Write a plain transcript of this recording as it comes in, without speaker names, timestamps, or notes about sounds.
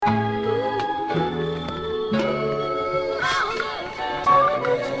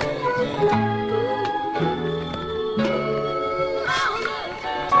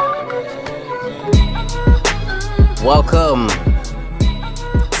Welcome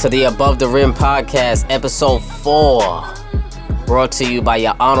to the Above the Rim podcast, episode 4. Brought to you by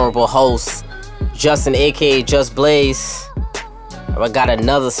your honorable host, Justin, aka Just Blaze. I got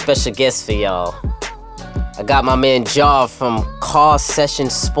another special guest for y'all. I got my man Jar from Car Session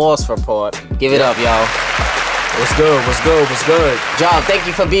Sports Report. Give it up, y'all. What's good? What's good? What's good? Jar, thank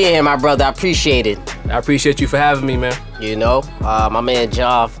you for being here, my brother. I appreciate it. I appreciate you for having me, man. You know, my man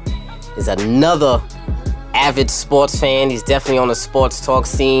Jar is another avid sports fan. He's definitely on the sports talk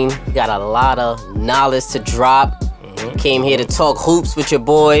scene. He got a lot of knowledge to drop. Came here to talk hoops with your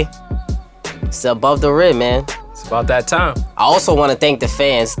boy. It's Above the Rim, man. It's about that time. I also want to thank the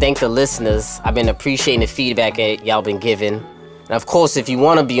fans, thank the listeners. I've been appreciating the feedback that y'all been giving. And of course, if you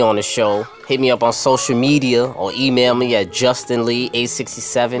want to be on the show, hit me up on social media or email me at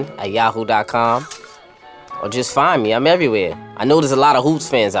justinlee867@yahoo.com. Or just find me. I'm everywhere. I know there's a lot of hoops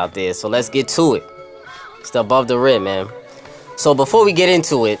fans out there, so let's get to it. It's the Above the Rim, man. So before we get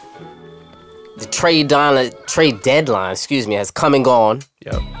into it, the trade deadline, has come and gone.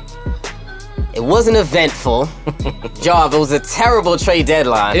 Yep. It wasn't eventful. Job, it was a terrible trade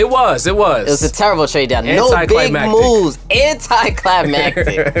deadline. It was. It was a terrible trade deadline. No big moves.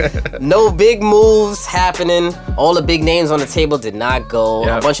 Anticlimactic. No big moves happening. All the big names on the table did not go.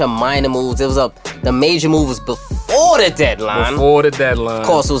 Yep. A bunch of minor moves. The major move was before the deadline. Of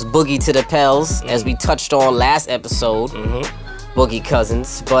course, it was Boogie to the Pels, as we touched on last episode. Boogie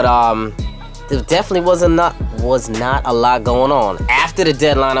Cousins. But there definitely was not a lot going on. After the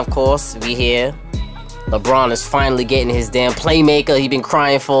deadline, of course, we hear LeBron is finally getting his damn playmaker he been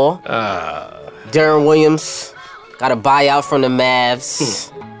crying for. Deron Williams got a buyout from the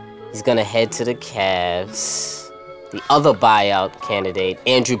Mavs. He's gonna head to the Cavs. The other buyout candidate,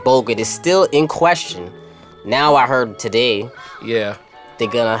 Andrew Bogut, is still in question. Now I heard today. Yeah. They're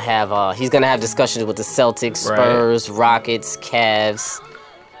gonna have he's gonna have discussions with the Celtics, Spurs, Rockets, Cavs.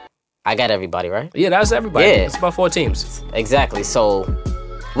 I got everybody, right? Yeah, that's everybody. Yeah. It's about 4 teams. Exactly. So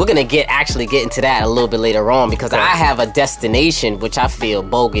we're gonna get into that a little bit later on because I have a destination which I feel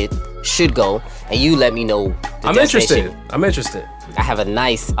Bogut should go, and you let me know the I'm destination. interested. I have a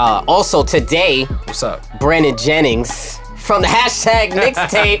nice. Also today. What's up? Brandon Jennings from the hashtag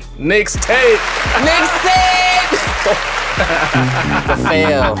Mixtape. Mixtape. The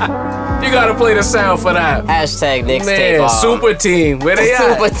fail. You gotta play the sound for that. Hashtag Mixtape. Man, super team. Where they at?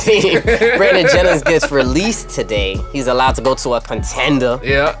 Super team. Brandon Jennings gets released today. He's allowed to go to a contender.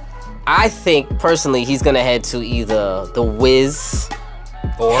 Yeah. I think, personally, he's going to head to either the Wiz,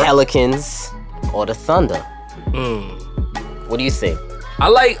 or Pelicans, or the Thunder. What do you think? I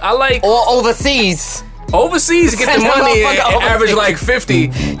like. Or overseas. Overseas, get the money and average like 50.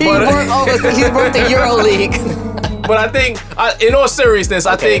 He's worked the EuroLeague. But I think, in all seriousness,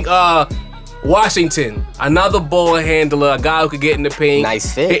 I think Washington, another ball handler, a guy who could get in the paint.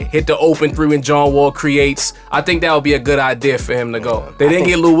 Nice fit. Hit the open three when John Wall creates. I think that would be a good idea for him to go. They didn't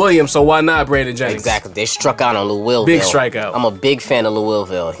get Lou Williams, so why not Brandon Jennings? Exactly. They struck out on Lou Willville. Big strikeout. I'm a big fan of Lou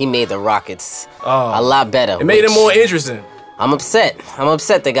Willville. He made the Rockets a lot better. It made it more interesting. I'm upset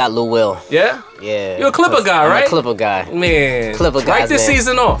they got Lou Will. Yeah? Yeah. You're a Clipper guy, right? I'm a Clipper guy. Man. Clipper guy. Write this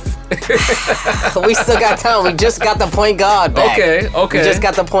season off. We still got time. We just got the point guard back. Okay. We just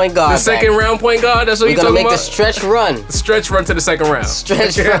got the point guard The second round point guard? That's what you're talking about? We're going to make the stretch run. Stretch run to the second round.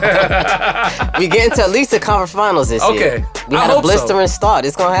 Stretch run. We get into at least the conference finals this year. Okay. We had a blistering start.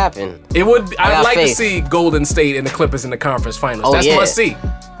 It's going to happen. It would. I'd like to see Golden State and the Clippers in the conference finals. That's must see.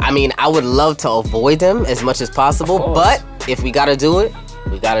 I mean, I would love to avoid them as much as possible, but if we got to do it,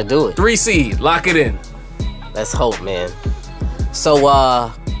 we got to do it. 3 seed. Lock it in. Let's hope, man. So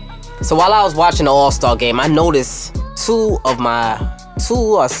while I was watching the All-Star game, I noticed two of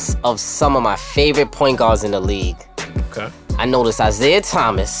some of my favorite point guards in the league. Okay. I noticed Isaiah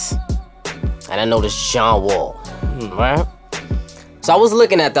Thomas, and I noticed John Wall. Right? So I was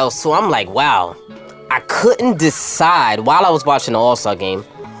looking at those, so I'm like, wow. I couldn't decide while I was watching the All-Star game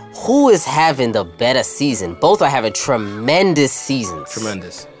who is having the better season. Both are having tremendous seasons.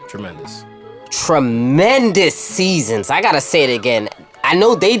 Tremendous seasons. I gotta say it again. I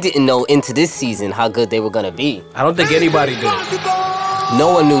know they didn't know into this season how good they were gonna be. I don't think anybody did.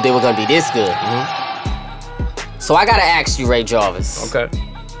 No one knew they were gonna be this good. So I gotta ask you, Ray Jarvis. Okay.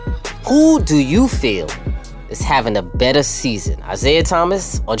 Who do you feel is having a better season, Isaiah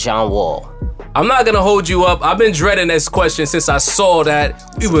Thomas or John Wall? I'm not gonna hold you up. I've been dreading this question since I saw that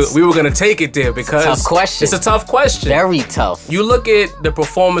we were gonna take it there because tough question. It's a tough question. Very tough. You look at the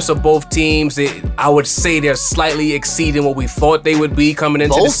performance of both teams. I would say they're slightly exceeding what we thought they would be coming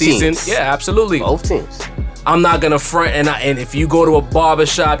into the season. Teams. Yeah, absolutely. Both teams. I'm not gonna front, and if you go to a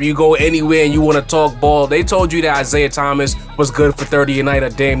barbershop, you go anywhere and you want to talk ball, they told you that Isaiah Thomas was good for 30 a night or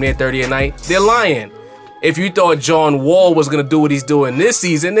damn near 30 a night. They're lying. If you thought John Wall was gonna do what he's doing this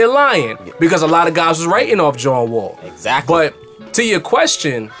season, they're lying because a lot of guys was writing off John Wall. Exactly. But to your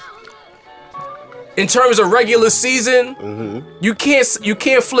question, in terms of regular season, you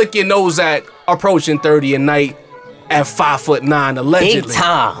can't flick your nose at approaching 30 a night at 5'9", allegedly. Big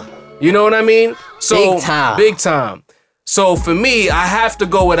time. You know what I mean? So Big time. So for me, I have to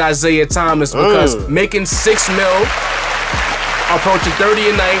go with Isaiah Thomas because making $6 million, approaching 30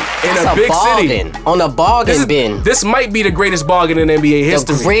 a night in a big bargain. city. On a bargain bin. This might be the greatest bargain in NBA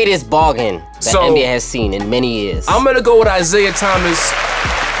history. The greatest bargain that NBA has seen in many years. I'm gonna go with Isaiah Thomas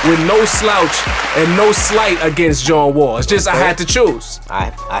with no slouch and no slight against John Wall. It's just I had to choose.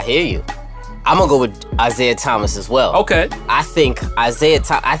 I hear you. I'm gonna go with Isaiah Thomas as well. Okay. I think I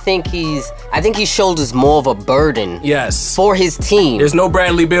think he shoulders more of a burden. Yes. For his team. There's no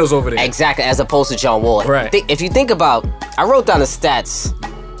Bradley Beals over there. Exactly, as opposed to John Wall. Right. If you think about, I wrote down the stats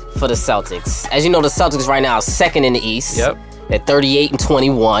for the Celtics. As you know, the Celtics right now are second in the East. Yep. They're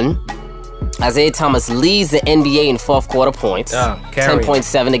 38-21. Isaiah Thomas leads the NBA in fourth quarter points.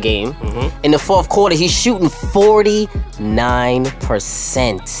 10.7 a game. In the fourth quarter, he's shooting 49%.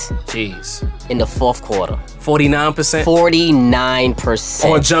 Jeez. In the fourth quarter. 49%?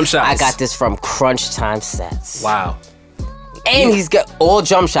 49%. On jump shots. I got this from Crunch Time Stats. Wow. And he's got all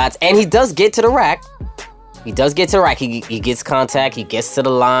jump shots, and he does get to the rack. He does get to the rack. He gets contact. He gets to the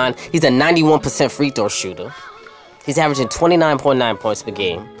line. He's a 91% free throw shooter. He's averaging 29.9 points per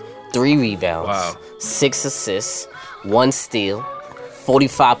game. 3 rebounds, 6 assists, 1 steal,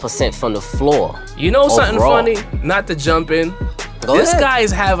 45% from the floor. You know something overall. funny? Not to jump in. This guy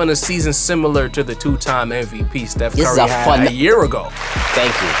is having a season similar to the 2-time MVP Steph Curry had a year ago.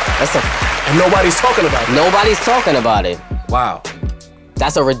 Thank you. And nobody's talking about it. Nobody's talking about it. Wow.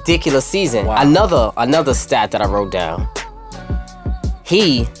 That's a ridiculous season. Wow. Another stat that I wrote down.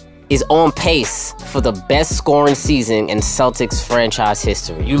 He is on pace for the best scoring season in Celtics franchise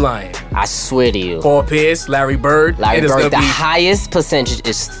history. You lying. I swear to you. Paul Pierce, Larry Bird. The highest percentage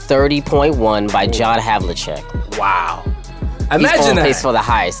is 30.1 by John Havlicek. Wow. He's Imagine on that. pace for the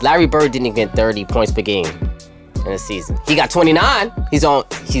highest. Larry Bird didn't get 30 points per game in a season. He got 29.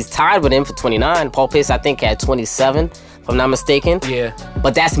 He's tied with him for 29. Paul Pierce, I think, had 27, if I'm not mistaken. Yeah.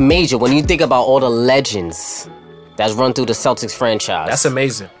 But that's major when you think about all the legends that's run through the Celtics franchise. That's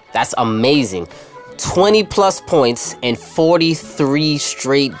amazing. That's amazing. 20 plus points in 43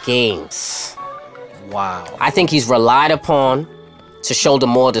 straight games. Wow. I think he's relied upon to shoulder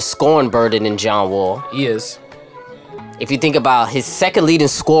more of the scoring burden than John Wall. He is. If you think about his second leading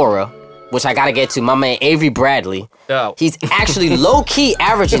scorer, which I gotta get to, my man Avery Bradley, he's actually low-key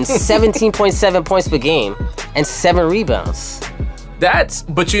averaging 17.7 points per game and 7 rebounds.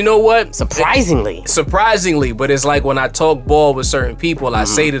 But you know what? Surprisingly, but it's like when I talk ball with certain people, I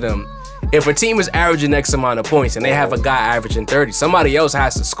say to them, if a team is averaging X amount of points and they have a guy averaging 30, somebody else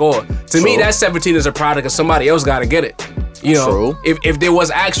has to score. To me, that 17 is a product of somebody else got to get it. You know, if there was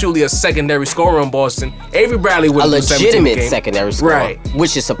actually a secondary scorer in Boston, Avery Bradley would have a legitimate secondary scorer, right?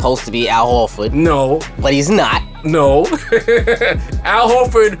 Which is supposed to be Al Horford. No, but he's not. No, Al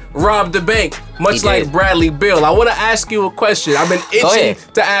Horford robbed the bank, much like Bradley Beal. I want to ask you a question. I've been itching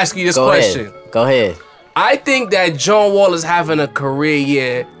to ask you this question. Go ahead. I think that John Wall is having a career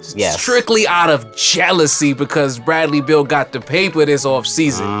year strictly out of jealousy because Bradley Beal got the paper this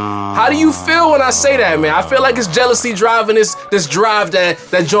offseason. How do you feel when I say that, man? I feel like it's jealousy driving this drive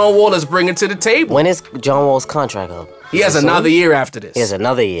that John Wall is bringing to the table. When is John Wall's contract up? He has another year after this. He has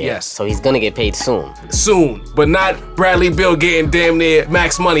another year. Yes. So he's going to get paid soon. Soon, but not Bradley Beal getting damn near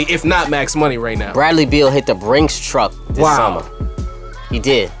max money, if not max money right now. Bradley Beal hit the Brinks truck this summer. He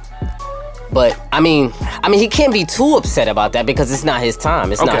did. But, I mean, he can't be too upset about that because it's not his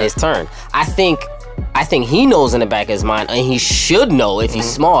time. It's not his turn. I think he knows in the back of his mind, and he should know if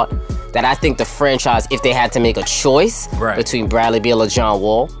he's smart, that I think the franchise, if they had to make a choice between Bradley Beal or John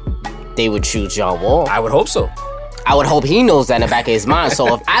Wall, they would choose John Wall. I would hope so. I would hope he knows that in the back of his mind.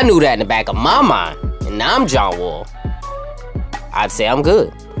 So if I knew that in the back of my mind, and I'm John Wall, I'd say I'm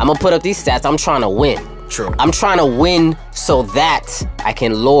good. I'm going to put up these stats. I'm trying to win. True. I'm trying to win so that I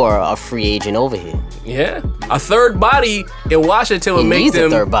can lure a free agent over here. Yeah. A third body in Washington would make them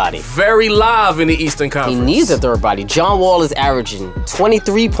very live in the Eastern Conference. He needs a third body. John Wall is averaging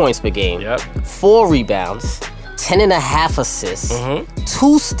 23 points per game, 4 rebounds, 10.5 assists,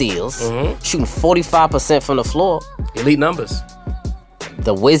 2 steals, shooting 45% from the floor. Elite numbers.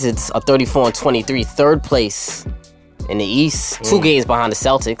 The Wizards are 34-23, third place in the East, 2 games behind the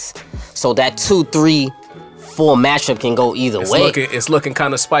Celtics. So that 2-3 full matchup can go either way. It's looking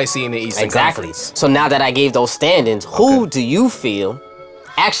kind of spicy in the Eastern Conference. So now that I gave those standings, who do you feel?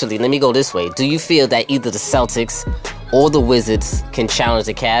 Actually, let me go this way. Do you feel that either the Celtics or the Wizards can challenge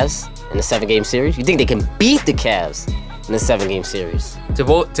the Cavs in the 7-game series? You think they can beat the Cavs in the 7-game series?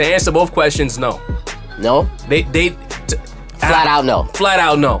 To answer both questions, no. No? Flat out no. Flat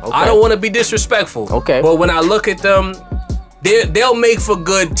out no. Okay. I don't want to be disrespectful. Okay. But when I look at them, they'll make for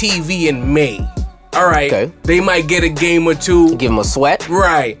good TV in May. All right. Okay. They might get a game or two. Give them a sweat.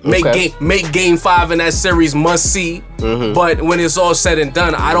 Right. Make game 5 in that series must see. Mm-hmm. But when it's all said and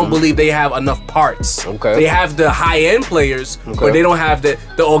done, I don't believe they have enough parts. Okay. They have the high-end players, but they don't have the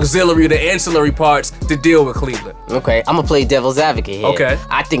auxiliary, the ancillary parts to deal with Cleveland. Okay. I'm going to play devil's advocate here. Okay.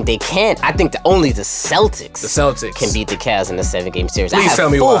 I think they can. I think that only the Celtics can beat the Cavs in the 7-game series. Please tell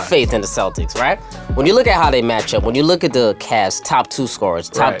me why. I have full faith in the Celtics, right? When you look at how they match up, when you look at the Cavs' top 2 scorers,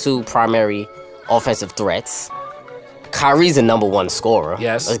 top 2 primary offensive threats, Kyrie's the number 1 scorer.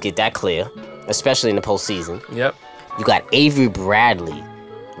 Yes. Let's get that clear, especially in the postseason. Yep. You got Avery Bradley,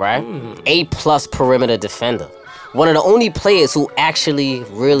 right? A+ perimeter defender. One of the only players who actually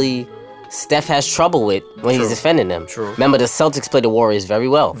really Steph has trouble with when he's defending them. True. Remember, the Celtics play the Warriors very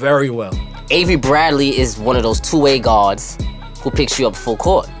well. Very well. Avery Bradley is one of those two-way guards who picks you up full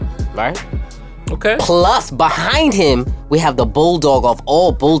court, right? Okay. Plus, behind him, we have the bulldog of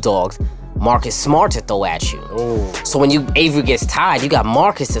all bulldogs, Marcus Smart, to throw at you. Ooh. So when Avery gets tired, you got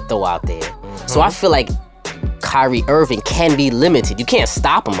Marcus to throw out there. Mm-hmm. So I feel like Kyrie Irving can be limited. You can't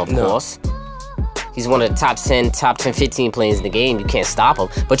stop him, of course. He's one of the top 10, 15 players in the game. You can't stop him.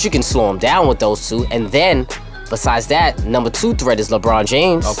 But you can slow him down with those two. And then, besides that, number 2 threat is LeBron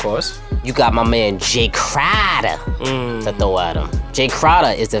James. Of course. You got my man Jay Crowder to throw at him. Jay Crowder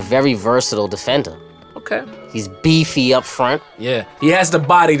is a very versatile defender. Okay. He's beefy up front. Yeah. He has the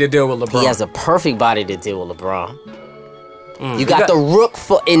body to deal with LeBron. He has a perfect body to deal with LeBron. You got the rook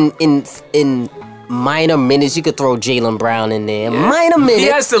for in minor minutes. You could throw Jaylen Brown in there. Yeah. Minor minutes. He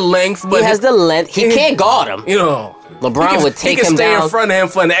has the length, but He can't guard him. You know, LeBron would take him down. He can stay in front of him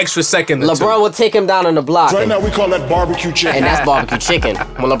for an extra second. LeBron would take him down on the block. Right now we call that barbecue chicken. And that's barbecue chicken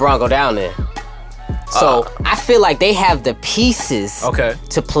when LeBron go down there. So I feel like they have the pieces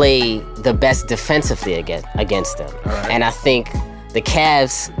to play the best defensively against them. Right. And I think the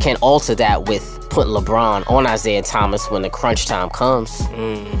Cavs can alter that with putting LeBron on Isaiah Thomas when the crunch time comes.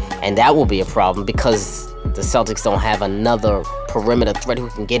 And that will be a problem because the Celtics don't have another perimeter threat who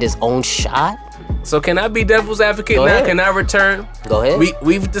can get his own shot. So can I be devil's advocate now? Ahead. Can I return? Go ahead.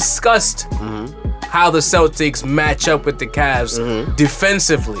 We've discussed how the Celtics match up with the Cavs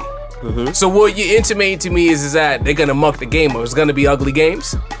defensively. So what you intimating to me is that they're gonna muck the game, or it's gonna be ugly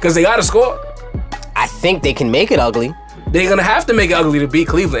games because they gotta score. I think they can make it ugly. They're gonna have to make it ugly to beat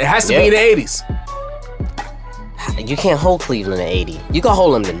Cleveland. It has to be in the 80s. You can't hold Cleveland at 80. You can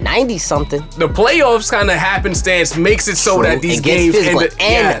hold them to 90-something. The playoffs kind of happenstance makes it so that these games end.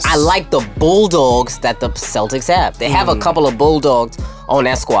 And I like the bulldogs that the Celtics have. They have a couple of bulldogs on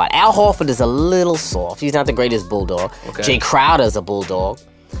that squad. Al Horford is a little soft. He's not the greatest bulldog. Jay Crowder is a bulldog.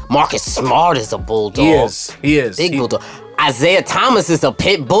 Marcus Smart is a bulldog. He is. Big bulldog. Isaiah Thomas is a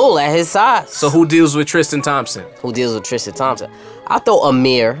pit bull at his size. So who deals with Tristan Thompson? I'll throw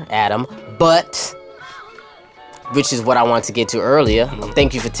Amir at him, but, which is what I wanted to get to earlier.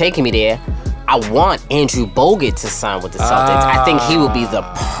 Thank you for taking me there. I want Andrew Bogut to sign with the Celtics. I think he will be the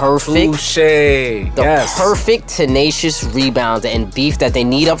perfect tenacious rebounder and beef that they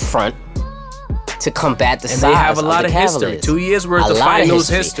need up front to combat the size of the Cavaliers. They have a lot of history. 2 years worth of finals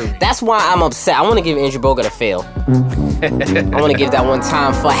history. That's why I'm upset. I want to give Andrew Bogut a fail. I want to give that one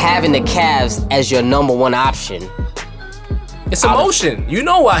time for having the Cavs as your number 1 option. It's emotion. You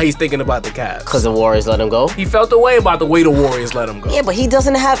know why he's thinking about the Cavs. Because the Warriors let him go? He felt the way about the way the Warriors let him go. Yeah, but he's not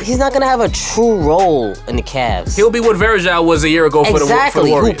going to have a true role in the Cavs. He'll be what Verjao was a year ago for the Warriors.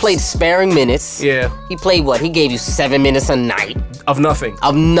 Exactly, who played sparing minutes. Yeah. He played what? He gave you 7 minutes a night. Of nothing.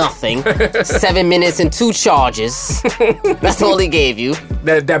 7 minutes and 2 charges. That's all he gave you.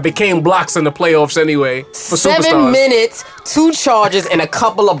 That became blocks in the playoffs anyway for 7 superstars. minutes, 2 charges, and a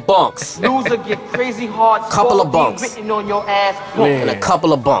couple of bunks. Loser get crazy hard. Couple of bunks. Written on your ass. And a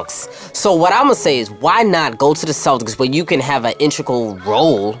couple of bunks. So what I'm going to say is, why not go to the Celtics where you can have an integral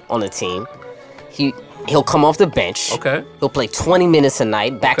role on the team? He'll come off the bench. Okay. He'll play 20 minutes a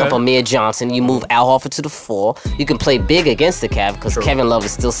night, back up Amir Johnson. You move Al Horford to the 4. You can play big against the Cavs because Kevin Love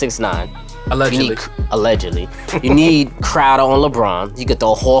is still 6'9". Allegedly. You need Crowder on LeBron. You could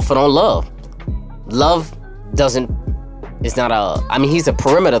throw Horford on Love. Love he's a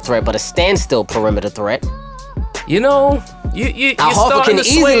perimeter threat, but a standstill perimeter threat. You know, you're Al Horford can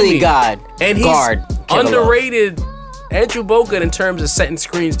easily guard Underrated. Andrew Bogut, in terms of setting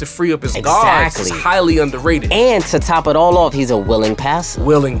screens to free up his guards, is highly underrated. And to top it all off, he's a willing passer.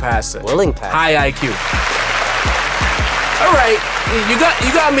 High IQ. All right,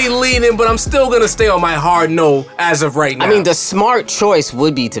 you got me leaning, but I'm still gonna stay on my hard no as of right now. I mean, the smart choice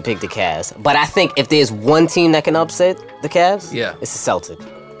would be to pick the Cavs, but I think if there's one team that can upset the Cavs, it's the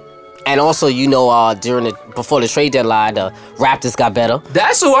Celtics. And also, before the trade deadline, the Raptors got better.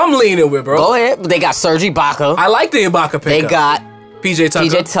 That's who I'm leaning with, bro. Go ahead. They got Serge Ibaka. I like the Ibaka pickup. They got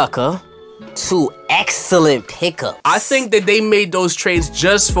PJ Tucker. Two excellent pickups. I think that they made those trades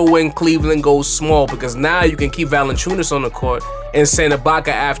just for when Cleveland goes small, because now you can keep Valanciunas on the court and send Ibaka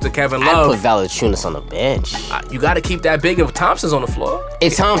after Kevin Love. I'd put Valanciunas on the bench. You got to keep that big if Thompson's on the floor.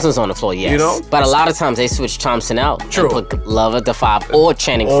 If Thompson's on the floor, yes. But a lot of times they switch Thompson out. True. And put Love at the 5 or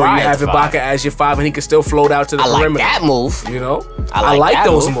Channing Frye. Or you have Ibaka as your 5 and he can still float out to the perimeter. I like that move. I like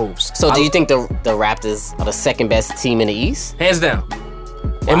those moves. So do you think the Raptors are the second best team in the East? Hands down.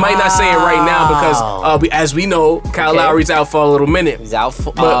 It might not say it right now because, as we know, Kyle Lowry's out for a little minute. He's out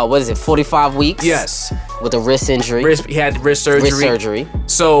for, 45 weeks? Yes. With a wrist injury. He had wrist surgery.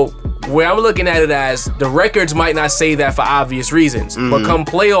 So, where I'm looking at it as, the records might not say that for obvious reasons. But come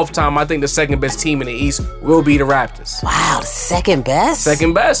playoff time, I think the second best team in the East will be the Raptors. Wow, the second best?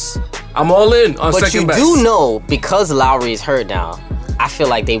 Second best. I'm all in on second best. But you do know, because Lowry is hurt now, I feel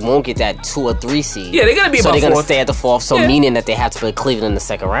like they won't get that 2 or 3 seed. Yeah, they're going to be about 4th. So they're going to stay at the 4th, so meaning that they have to play Cleveland in the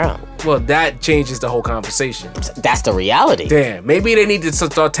second round. Well, that changes the whole conversation. That's the reality. Damn, maybe they need to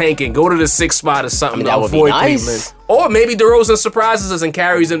start tanking, go to the 6th spot or something to avoid nice. Cleveland. Or maybe DeRozan surprises us and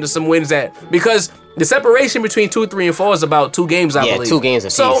carries them to some wins because the separation between 2, 3, and 4 is about 2 games, I believe. 2 games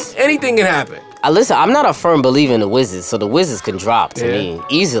apiece. So anything can happen. Listen, I'm not a firm believer in the Wizards, so the Wizards can drop to me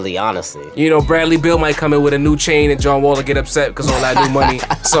easily, honestly. Bradley Beal might come in with a new chain and John Wall will get upset because all that new money.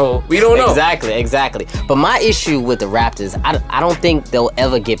 So we don't know. Exactly. But my issue with the Raptors, I don't think they'll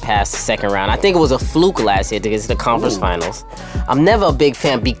ever get past the second round. I think it was a fluke last year to get to the conference finals. I'm never a big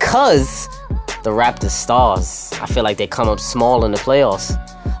fan because the Raptors stars, I feel like they come up small in the playoffs.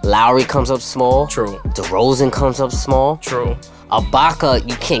 Lowry comes up small. True. DeRozan comes up small. True. Ibaka,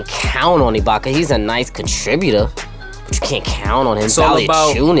 you can't count on Ibaka. He's a nice contributor, but you can't count on him. It's all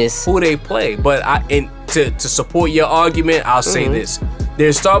about who they play. But to support your argument, I'll say this.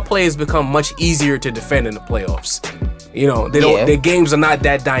 Their star players become much easier to defend in the playoffs. Their games are not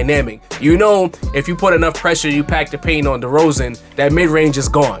that dynamic. If you put enough pressure, you pack the paint on DeRozan, that mid-range is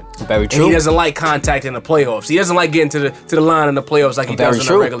gone. Very true. And he doesn't like contact in the playoffs. He doesn't like getting to the line in the playoffs like he does in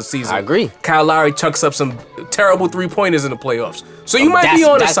the regular season. I agree. Kyle Lowry chucks up some terrible 3-pointers in the playoffs. So you might be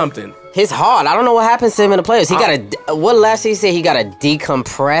onto something. His heart. I don't know what happens to him in the playoffs. He got to. What last he said? He got to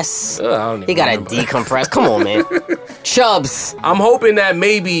decompress. He got to decompress. Come on, man. Chubbs. I'm hoping that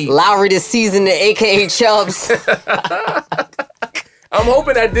maybe Lowry this season, aka Chubbs. I'm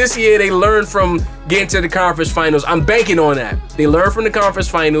hoping that this year they learn from getting to the conference finals. I'm banking on that. They learn from the conference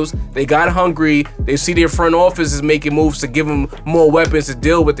finals. They got hungry. They see their front office is making moves to give them more weapons to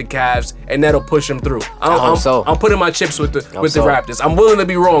deal with the Cavs, and that'll push them through. I'm putting my chips with the Raptors. I'm willing to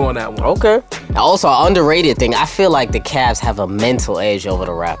be wrong on that one. Okay. Also, an underrated thing. I feel like the Cavs have a mental edge over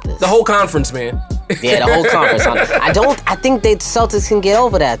the Raptors. The whole conference, man. Yeah, the whole conference. I think the Celtics can get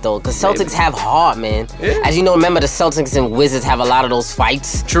over that though, because Celtics have heart, man. Yeah. As you know, remember the Celtics and Wizards have a lot of those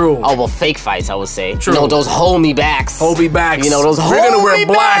fights. True. Oh well, fake fights, I would say. True. Those hold me backs. Those We're gonna wear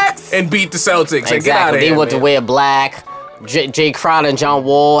black and beat the Celtics. Exactly. Get out of they here, want to wear black. Jay Crowder and John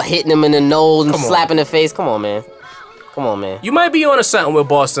Wall hitting them in the nose and slapping the face. Come on, man. You might be onto something with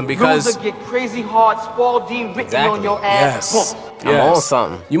Boston because Rules get crazy hard, Spalding written on your ass. Yes. I'm on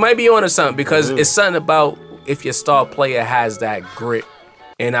something. You might be onto something because it's something about if your star player has that grit.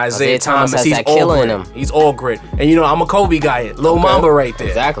 And Isaiah Thomas, he's all grit. He's all grit. And I'm a Kobe guy. Lil Mamba right there.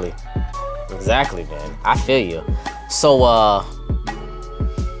 Exactly, man. I feel you. So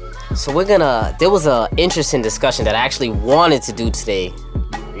we're gonna. There was a interesting discussion that I actually wanted to do today.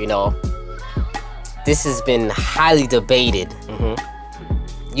 This has been highly debated.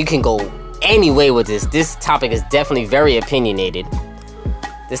 Mm-hmm. You can go any way with this. This topic is definitely very opinionated.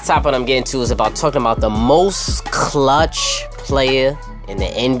 This topic I'm getting to is talking about the most clutch player in the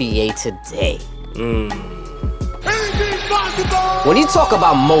NBA today. When you talk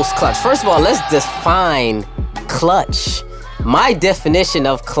about most clutch, first of all, let's define clutch. My definition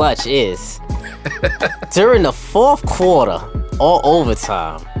of clutch is during the fourth quarter or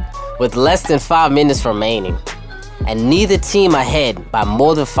overtime, with less than 5 minutes remaining, and neither team ahead by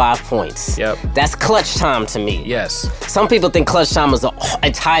more than 5 points. Yep. That's clutch time to me. Yes. Some people think clutch time is the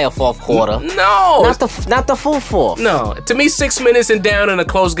entire fourth quarter. No. Not the full fourth. No. To me, 6 minutes and down in a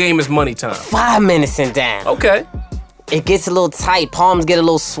close game is money time. 5 minutes and down. Okay. It gets a little tight. Palms get a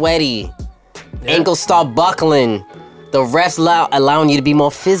little sweaty. Yeah. Ankles start buckling. The refs allowing you to be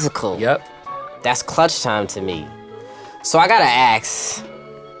more physical. Yep. That's clutch time to me. So I gotta ask,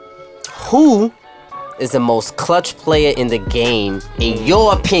 who is the most clutch player in the game, in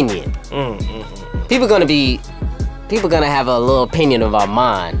your opinion? People gonna have a little opinion about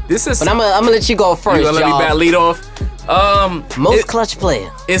mine. But I'm gonna let you go first, You gonna let me bat lead off? Most clutch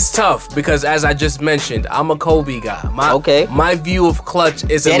player. It's tough because, as I just mentioned, I'm a Kobe guy. My view of clutch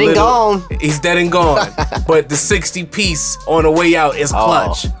is dead and gone. He's dead and gone. But the 60 piece on the way out is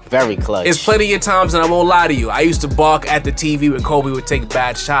clutch. Very clutch. It's plenty of times, and I won't lie to you, I used to balk at the TV when Kobe would take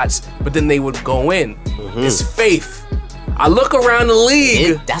bad shots, but then they would go in. It's faith. I look around the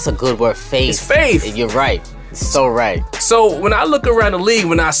league. That's a good word, faith. It's faith. You're right. So right. So when I look around the league,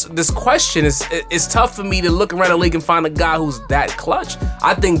 this question it's tough for me to look around the league and find a guy who's that clutch.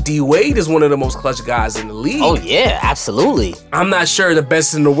 I think D Wade is one of the most clutch guys in the league. Oh yeah, absolutely. I'm not sure the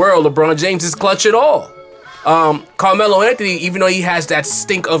best in the world. LeBron James is clutch at all. Carmelo Anthony, even though he has that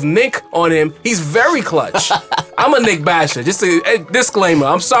stink of Nick on him, he's very clutch. I'm a Nick basher. Just a disclaimer.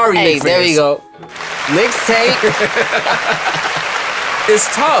 I'm sorry, Nick fans. There you go. Nick's take. It's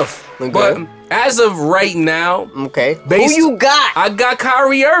tough. Okay. But as of right now, who you got? I got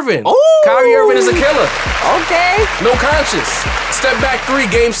Kyrie Irving. Ooh. Kyrie Irving is a killer. Okay. No conscience. Step back 3,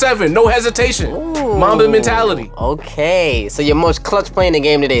 game 7. No hesitation. Ooh. Mamba mentality. Okay. So your most clutch play in the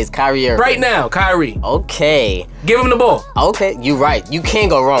game today is Kyrie Irving. Right now, Kyrie. Okay. Give him the ball. Okay. You're right. You can't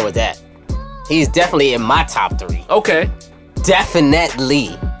go wrong with that. He's definitely in my top 3. Okay.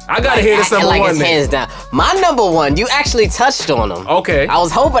 Definitely. I gotta hear this number one. Hands down. My number one, you actually touched on him. Okay. I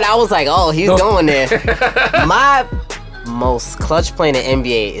was like, oh, he's going there. My most clutch player in the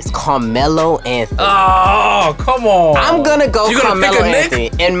NBA is Carmelo Anthony. Oh, come on. I'm gonna go Carmelo Anthony.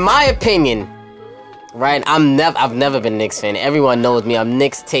 In my opinion, right? I've never been a Knicks fan. Everyone knows me. I'm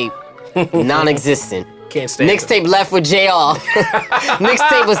Knicks tape, non-existent. Can't stand Knicks tape left with JR. Knicks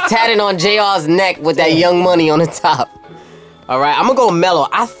tape was tatted on JR's neck with that Young Money on the top. All right, I'm gonna go Melo.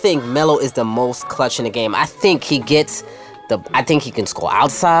 I think Melo is the most clutch in the game. I think he can score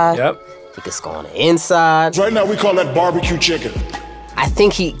outside. Yep. He can score on the inside. Right now, we call that barbecue chicken. I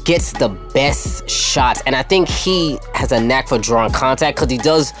think he gets the best shots, and I think he has a knack for drawing contact because he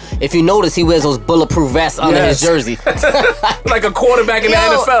does. If you notice, he wears those bulletproof vests under his jersey, like a quarterback in the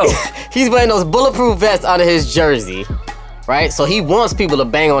NFL. He's wearing those bulletproof vests under his jersey. Right? So he wants people to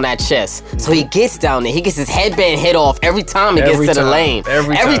bang on that chest. So he gets down there. He gets his headband hit off every time he gets to the lane.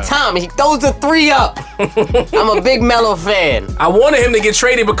 Every time. He throws the 3 up. I'm a big Melo fan. I wanted him to get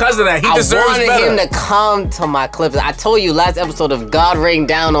traded because of that. He deserves better. I wanted him to come to my Clippers. I told you last episode, if God rained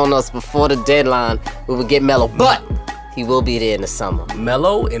down on us before the deadline, we would get Melo. But he will be there in the summer.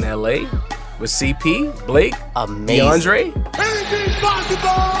 Melo in LA with CP, Blake, amazing. DeAndre.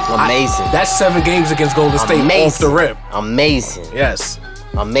 Amazing. That's 7 games against Golden State off the rip. Amazing. Yes.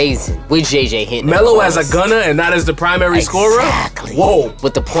 Amazing. With JJ hitting Melo as a gunner and not as the primary scorer? Exactly. Whoa.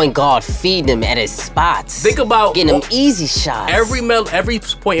 With the point guard feeding him at his spots. Think about getting him easy shots. Every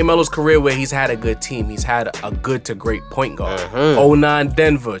point in Melo's career where he's had a good team, he's had a good to great point guard. 09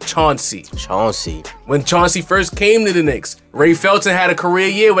 Denver, Chauncey. When Chauncey first came to the Knicks, Ray Felton had a career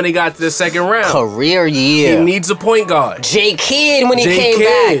year when they got to the second round. Career year. He needs a point guard. J. Kidd when he came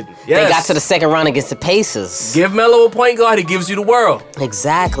back. Yes. They got to the second round against the Pacers. Give Melo a point guard, he gives you the world.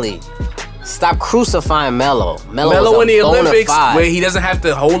 Exactly. Stop crucifying Melo. Melo in the Olympics, where he doesn't have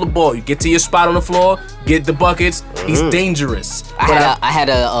to hold the ball. You get to your spot on the floor, get the buckets. He's dangerous. I had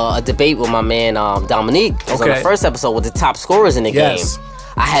a debate with my man Dominique. It was on the first episode with the top scorers in the game.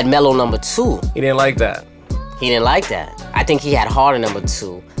 I had Melo number 2. He didn't like that. I think he had Harden number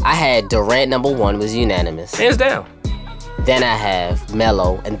 2. I had Durant number 1. Was unanimous. Hands down. Then I have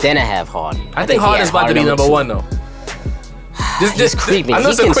Melo, and then I have Harden. I think Harden's about to be number 1 though. Just creeping. He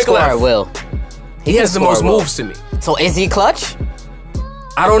can score at will. He has the most moves to me. So is he clutch?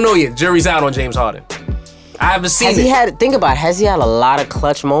 I don't know yet. Jury's out on James Harden. I haven't seen it. Has he had a lot of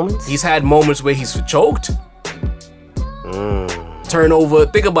clutch moments? He's had moments where he's choked. Turnover.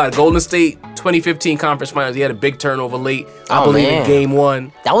 Think about it. Golden State 2015 conference finals. He had a big turnover late. I believe in game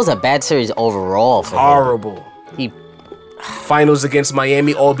 1. That was a bad series overall for him. Horrible. Finals against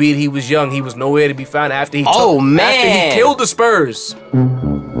Miami, albeit he was young. He was nowhere to be found after he killed the Spurs.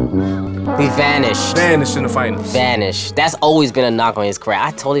 He vanished. Vanished in the finals. Vanished. That's always been a knock on his career.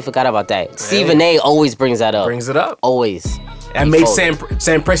 I totally forgot about that. Stephen A. always brings that up. Brings it up. Always. That made Sam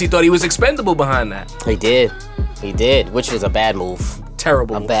Presti thought he was expendable behind that. He did, which was a bad move.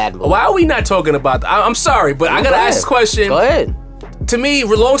 Terrible. A bad move. Why are we not talking about that? I'm sorry, but I gotta ask this question. Go ahead. To me,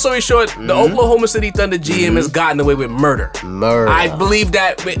 long story short, the Oklahoma City Thunder GM has gotten away with murder. I believe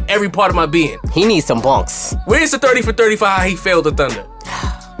that with every part of my being. He needs some bunks. Where's the 30 for 35 how he failed the Thunder?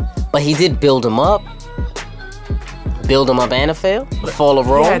 But he did build him up. Build him up and a fail. The fall of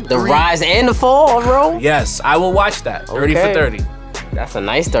Rome. The rise and the fall of Rome. Yes, I will watch that. 30 for 30. That's a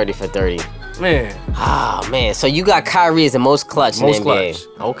nice 30 for 30. Man. Ah, man. So you got Kyrie as the most clutch in the NBA.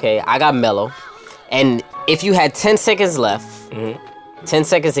 Okay, I got Melo. And if you had 10 seconds left, 10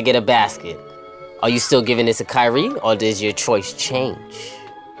 seconds to get a basket, are you still giving this to Kyrie, or does your choice change?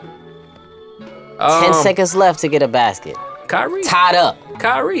 10 seconds left to get a basket. Kyrie. Tied up.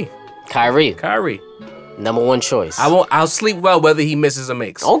 Kyrie. Number one choice. I'll sleep well whether he misses or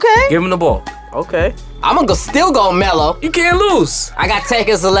makes. Okay. Give him the ball. Okay. I'm gonna still go Melo. You can't lose. I got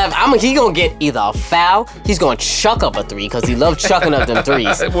seconds left. He gonna get either a foul. He's gonna chuck up a three because he loves chucking up them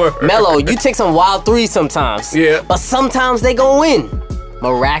threes. Melo, you take some wild threes sometimes. Yeah. But sometimes they go in.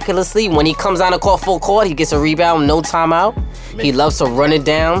 Miraculously, when he comes on the court full court, he gets a rebound, no timeout. Man. He loves to run it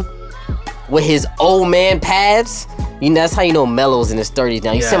down with his old man pads. That's how you know Melo's in his 30s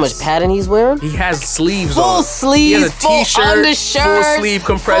now. You see how much padding he's wearing? He has sleeves full on. Sleeves, he has a full t-shirt, undershirt, full sleeve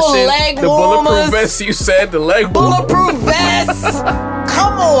compression, full leg the warmers, bulletproof vest you said, the leg bulletproof vest.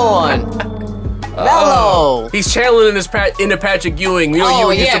 Come on. Melo. He's channeling into Patrick Ewing.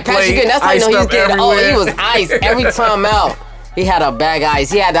 Ewing used to play. Patrick Ewing. That's how you know he's getting. He was ice every time out. He had a bag of ice.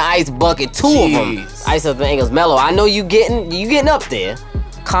 He had the ice bucket, two of them. Ice up the ankles. Melo, I know you getting up there.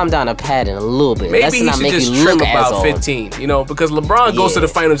 Calm down the padding a little bit. Maybe he should just trim about 15, because LeBron goes to the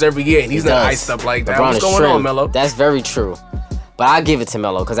finals every year and he's not iced up like that. What's going on, Melo? That's very true. But I'll give it to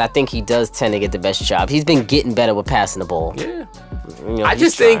Melo because I think he does tend to get the best job. He's been getting better with passing the ball. Yeah. I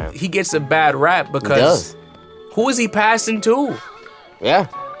just think he gets a bad rap because who is he passing to? Yeah.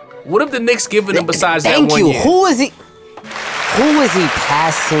 What have the Knicks given him besides that 1 year? Thank you. Who is he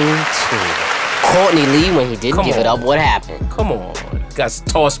passing to? Courtney Lee, when he didn't give it up, what happened? Come on. Got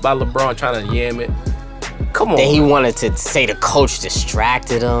tossed by LeBron trying to yam it. Come on. Then he wanted to say the coach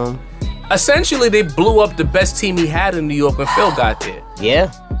distracted him. Essentially, they blew up the best team he had in New York when Phil got there.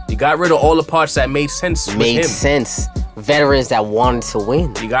 Yeah. You got rid of all the parts that made sense with him. Made sense. Veterans that wanted to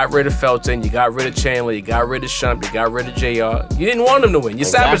win. You got rid of Felton. You got rid of Chandler. You got rid of Shump. You got rid of JR. You didn't want them to win. You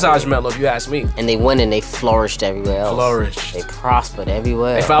sabotaged Melo, if you ask me. And they went and they flourished everywhere else. Flourished. They prospered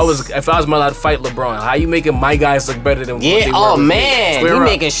everywhere If I was Melo, I'd fight LeBron. How you making my guys look better than what they were? Oh man, he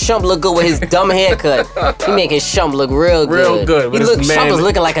making Shump look good with his dumb haircut. He making Shump look real good. Real good. Shump was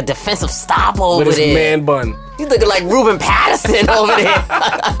looking like a defensive stopper over there. With his man bun. He's looking like Ruben Patterson over there.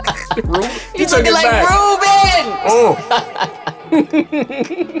 He's looking like Ruben.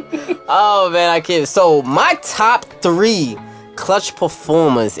 Oh man, I can't. So my top 3 clutch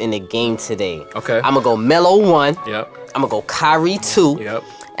performers in the game today. Okay. I'm gonna go Melo 1. Yep. I'm gonna go Kyrie 2. Yep.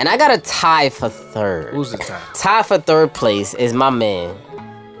 And I got a tie for 3rd. Who's the tie? Tie for 3rd place is my man,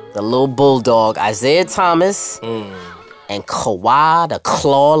 the little bulldog, Isaiah Thomas, and Kawhi the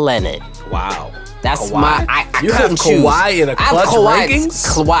Claw Leonard. Wow. That's Kawhi. I you have choose. Kawhi in a clutch rankings?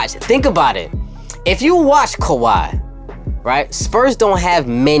 Kawhi. Think about it. If you watch Kawhi, right? Spurs don't have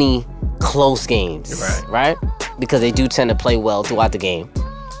many close games, right? Because they do tend to play well throughout the game.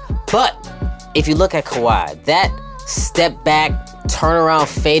 But if you look at Kawhi, that step back, turnaround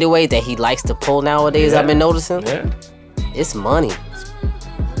fadeaway that he likes to pull nowadays, I've been noticing. Yeah. It's money.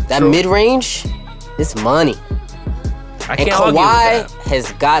 That mid-range, it's money. And Kawhi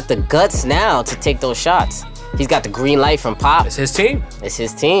has got the guts now to take those shots. He's got the green light from Pop. It's his team. It's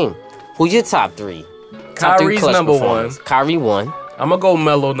his team. Who's your top 3? Kyrie's number 1. Kyrie 1. I'm gonna go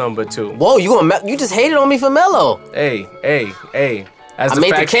Melo number 2. Whoa, you just hated on me for Melo. Hey. I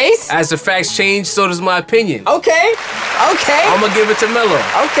made the case? As the facts change, so does my opinion. Okay. I'm gonna give it to Melo.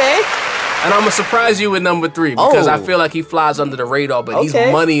 Okay. And I'm gonna surprise you with number 3 because I feel like he flies under the radar, but he's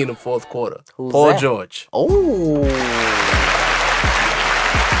money in the 4th quarter. Paul George. Oh.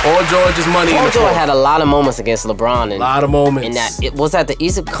 Paul George is money in the 4th. Paul George had a lot of moments against LeBron. A lot of moments. Was that the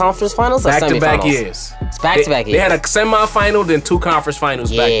Eastern Conference Finals or semifinals? Back-to-back years. It's back-to-back years. They had a semifinal, then 2 conference finals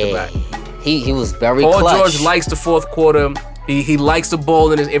back-to-back. He was very clutch. Paul George likes the 4th quarter. He likes the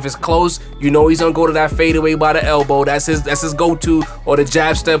ball, and if it's close, he's gonna go to that fadeaway by the elbow. That's his go-to, or the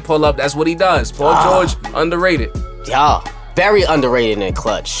jab step pull-up. That's what he does. Paul George, underrated. Yeah, very underrated in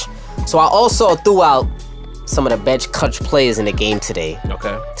clutch. So I also threw out some of the bench clutch players in the game today.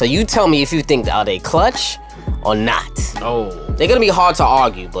 Okay. So you tell me if you think, are they clutch or not? Oh. They're going to be hard to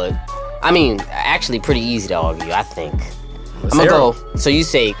argue, but, I mean, actually pretty easy to argue, I think. I'm going to go, so you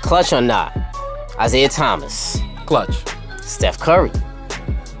say clutch or not? Isaiah Thomas. Clutch. Steph Curry.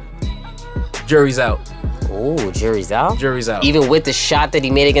 Jury's out. Oh, jury's out? Jury's out. Even with the shot that he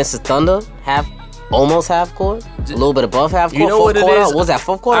made against the Thunder, almost half court? A little bit above half court? You know fourth what it quarter? is? What was that,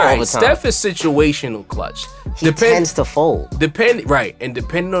 fourth quarter or overtime? Steph is situational clutch. He tends to fold. And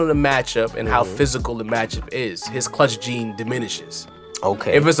depending on the matchup and how physical the matchup is, his clutch gene diminishes.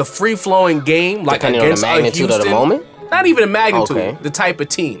 Okay. If it's a free-flowing game, like depending against on the magnitude Houston, of the moment? Not even the magnitude, Okay. the type of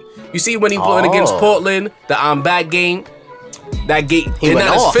team. You see when he played against Portland, the I'm back game, that game, He went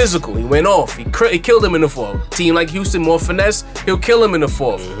not off. as physical. He went off. He killed him in the fourth. Team like Houston, more finesse, he'll kill him in the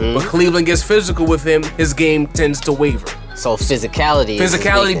fourth. But Cleveland gets physical with him, his game tends to waver. So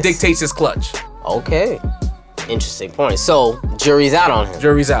physicality Dictates his clutch. Okay. Interesting point. So, jury's out on him.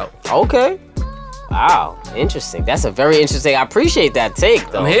 Jury's out. Okay. Wow. Interesting. That's a very interesting. I appreciate that take,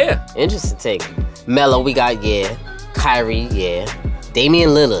 though. I'm here. Interesting take. Melo, we got, Kyrie, Damian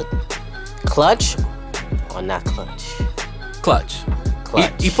Lillard. Clutch or not clutch? Clutch.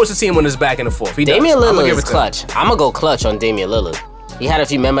 Clutch. He puts the team on his back in the fourth. Damian Lillard is clutch. I'm going to go clutch on Damian Lillard. He had,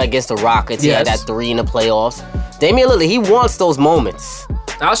 if you remember, against the Rockets. He had that 3 in the playoffs. Damian Lillard, he wants those moments.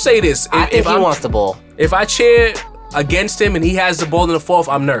 I'll say this. I think he wants the ball. If I cheer against him and he has the ball in the fourth,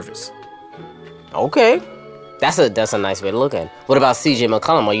 I'm nervous. Okay. That's a nice way to look at it. What about CJ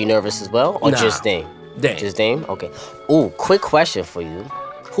McCollum? Are you nervous as well? Or just Dame? Dame. Just Dame? Okay. Ooh, quick question for you.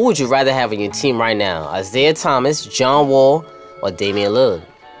 Who would you rather have on your team right now? Isaiah Thomas, John Wall, or Damian Lillard?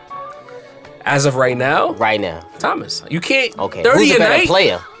 As of right now? Right now. Thomas. You can't. Okay. 30 Who's a better night?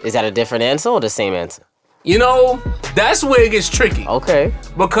 player? Is that a different answer or the same answer? You know, that's where it gets tricky. Okay.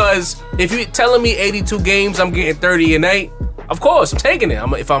 Because if you're telling me 82 games, I'm getting 30 a night, of course, I'm taking it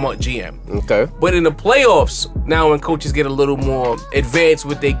if I'm on GM. Okay. But in the playoffs, now when coaches get a little more advanced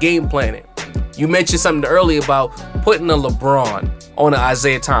with their game planning, you mentioned something earlier about putting a LeBron on an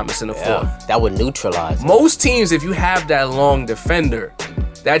Isaiah Thomas in the fourth. That would neutralize. Most teams, if you have that long defender,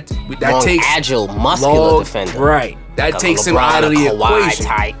 that long, takes agile, muscular defender. Right. That like takes LeBron, him out of the Kawhi equation.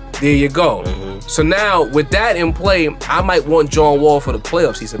 Type. There you go. So now, with that in play, I might want John Wall for the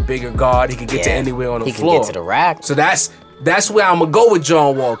playoffs. He's a bigger guard. He can get to anywhere on the floor. He can get to the rack. So that's where I'm going to go with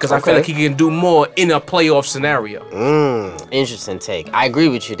John Wall, because I feel like he can do more in a playoff scenario. Interesting take. I agree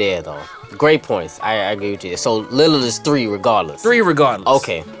with you there, though. Great points. I agree with you. So Lillard is 3 regardless. 3 regardless.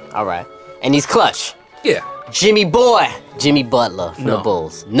 Okay. All right. And he's clutch. Yeah. Jimmy Butler from the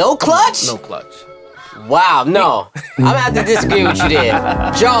Bulls. No clutch? No clutch. Wow, no. I'm gonna have to disagree with you there.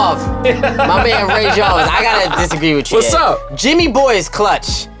 Jarv, my man Ray Jarvis, I gotta disagree with you. What's there. up? Jimmy Boy is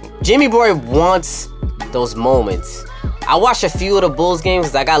clutch. Jimmy Boy wants those moments. I watched a few of the Bulls games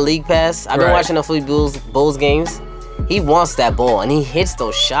because I got League Pass. I've been watching a few Bulls games. He wants that ball and he hits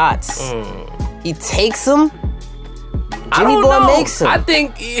those shots. He takes them. Jimmy Boy makes him. I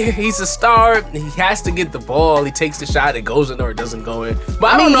think he's a star. He has to get the ball. He takes the shot. It goes in or it doesn't go in.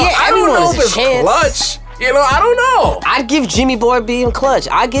 But I don't know. I don't know if it's clutch. You know, I don't know. I'd give Jimmy Boy being clutch.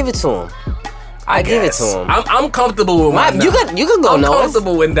 I give it to him. I give it to him. I'm comfortable with my. You could go. I'm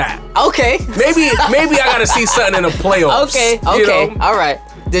comfortable with that. Okay. Maybe I gotta see something in the playoffs. Okay. You know? All right.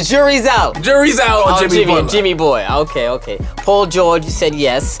 The jury's out. Jury's out on Jimmy Boy. Okay. Paul George, you said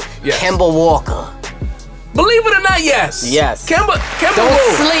yes. Kemba Walker. Believe it or not, yes. Yes. Kemba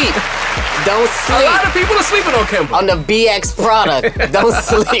Don't sleep. Don't sleep. A lot of people are sleeping on Kemba. On the BX product. Don't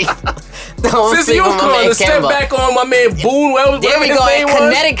sleep. Don't Since sleep you on my man to step Kemba. back on my man Boone. There we go. In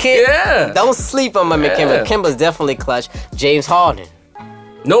Connecticut. Yeah. Don't sleep on my man Kemba. Kemba's definitely clutch. James Harden.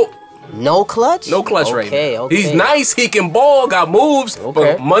 Nope. No clutch? No clutch right now. Okay. He's nice. He can ball. Got moves.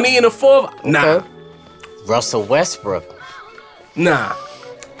 But money in the fourth? Nah. Russell Westbrook. Nah.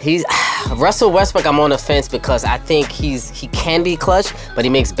 He's Russell Westbrook. I'm on the fence because I think he can be clutch, but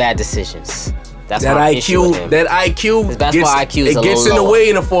he makes bad decisions. That's that my IQ. issue with him. That IQ. His basketball IQ is a gets little in the lower. way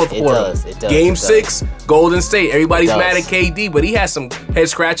in the fourth quarter. It does. Game 6, Golden State. Everybody's It does. mad at KD, but he has some head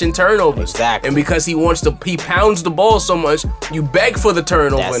scratching turnovers. Exactly. And because he pounds the ball so much, you beg for the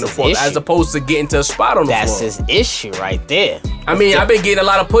turnover That's in the his fourth, issue. as opposed to getting to a spot on the floor. That's his issue right there. I mean, I've been getting a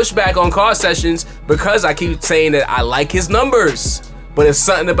lot of pushback on car sessions because I keep saying that I like his numbers. But it's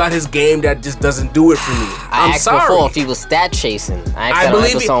something about his game that just doesn't do it for me. I I'm asked sorry. before if he was stat chasing. I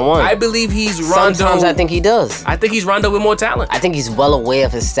believe he's Rondo. Sometimes I think he does. I think he's Rondo with more talent. I think he's well aware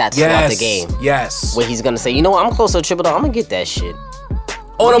of his stats throughout the game. Yes. Where he's gonna say, you know what, I'm close to a triple double. I'm gonna get that shit.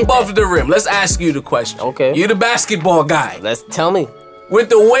 On above the rim, let's ask you the question. Okay. You're the basketball guy. Tell me. with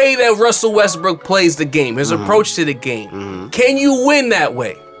the way that Russell Westbrook plays the game, his approach to the game, can you win that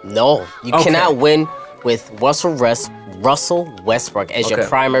way? No, you cannot win with Russell Westbrook as your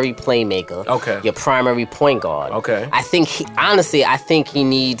primary playmaker, your primary point guard. I think you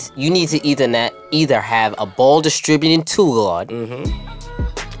need to either have a ball distributing two guard,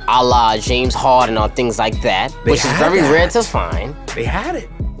 a la James Harden or things like that, which is very rare to find. They had it.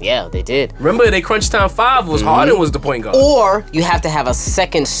 Yeah, they did. Remember, they crunch time 5 was Harden was the point guard. Or you have to have a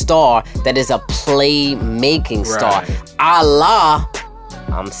second star that is a playmaking star. A la,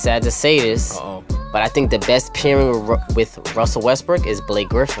 I'm sad to say this, but I think the best pairing with Russell Westbrook is Blake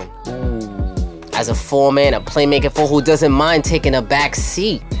Griffin. As a 4-man, a playmaker who doesn't mind taking a back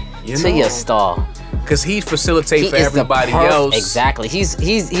seat to your star. Because he facilitates for everybody else. Exactly. He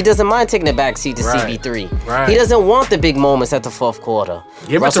doesn't mind taking a back seat to CP3. He doesn't want the big moments at the fourth quarter.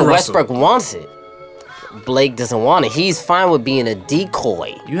 Russell Westbrook wants it. Blake doesn't want it. He's fine with being a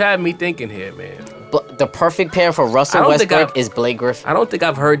decoy. You have me thinking here, man. But the perfect pairing for Russell Westbrook is Blake Griffin. I don't think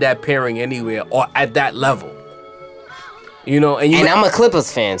I've heard that pairing anywhere or at that level. You know, and I'm a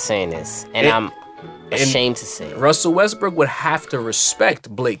Clippers fan saying this, and I'm ashamed to say it. Russell Westbrook would have to respect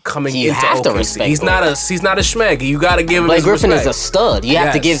Blake coming into OKC. He's not a schmeggy. You got to give him Blake his Griffin respect. is a stud. You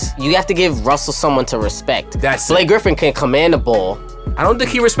have to give Russell someone to respect. Blake Griffin can command the ball. I don't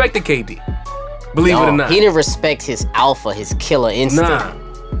think he respected KD. Believe it or not. He didn't respect his alpha, his killer instinct. Nah,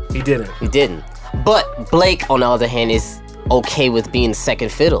 he didn't. He didn't. But Blake, on the other hand, is okay with being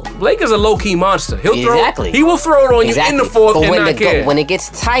second fiddle. Blake is a low-key monster. He will throw it on you in the fourth and not care. When it gets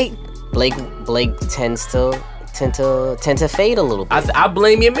tight, Blake tends to fade a little bit. I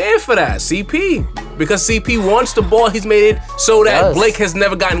blame your man for that, CP. Because CP wants the ball. He's made it so that Blake has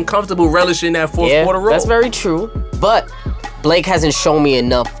never gotten comfortable relishing that fourth quarter role. That's very true. But Blake hasn't shown me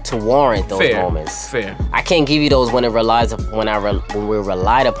enough to warrant those moments. Fair. I can't give you those when we're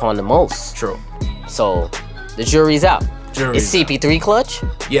relied upon the most. True. So the jury's out. Is CP3 clutch?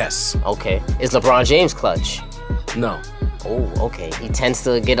 Yes. Okay. Is LeBron James clutch? No. Oh, okay. He tends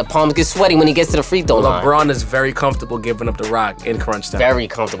to get palms get sweaty when he gets to the free throw line. LeBron is very comfortable giving up the rock in crunch time. Very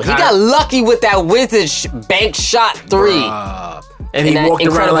comfortable. He got lucky with that Wizards bank shot 3. And he walked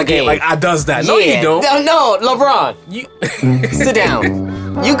around like I does that. No, you don't. No, LeBron. Sit down.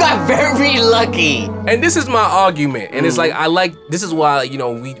 You got very lucky. And this is my argument. And it's like, this is why,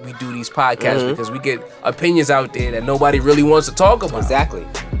 we do these podcasts because we get opinions out there that nobody really wants to talk about. Exactly.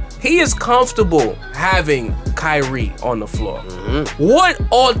 He is comfortable having Kyrie on the floor. What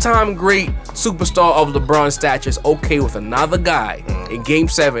all-time great superstar of LeBron's stature is okay with another guy in Game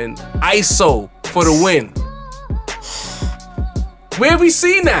 7, ISO for the win? Where have we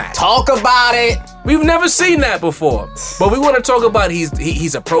seen that? Talk about it. We've never seen that before. But we want to talk about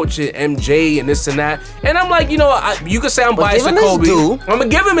he's approaching MJ and this and that. And I'm like, you can say I'm biased to Kobe. I'm going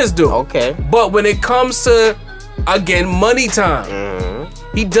to give him his due. Okay. But when it comes to, again, money time,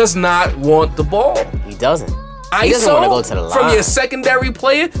 he does not want the ball. He doesn't. He doesn't want to go to the line. From your secondary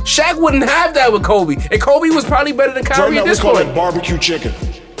player, Shaq wouldn't have that with Kobe. And Kobe was probably better than Kyrie at this point. We call it barbecue chicken.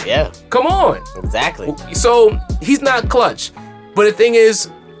 Yeah. Come on. Exactly. So he's not clutch. But the thing is,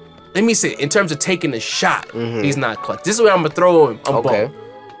 let me say, in terms of taking the shot, he's not clutch. This is where I'm going to throw him a ball.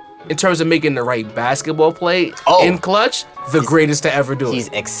 In terms of making the right basketball play in clutch, the greatest to ever do it. He's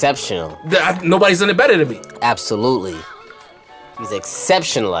exceptional. Nobody's done it better than me. Absolutely. He's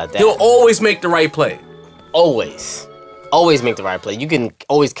exceptional at that. He'll always make the right play. Always. Always make the right play. You can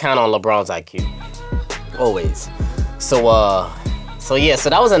always count on LeBron's IQ. Always. So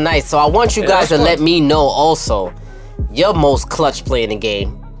that was a nice. So I want you guys to let me know also your most clutch play in the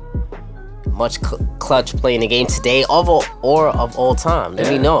game. Clutch play in the game today of all time. Let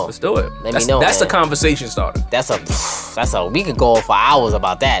me know. Let's do it. Let me know. That's the conversation starter. We could go for hours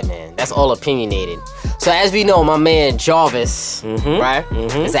about that, man. That's all opinionated. So as we know, my man Jarvis, right,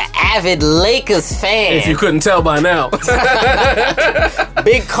 is an avid Lakers fan. If you couldn't tell by now.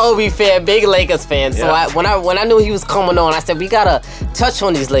 Big Kobe fan, big Lakers fan. So when I knew he was coming on, I said we gotta touch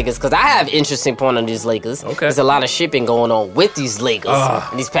on these Lakers because I have interesting point on these Lakers. Okay. There's a lot of shipping going on with these Lakers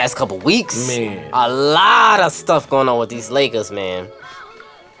in these past couple weeks. Man. A lot of stuff going on with these Lakers, man.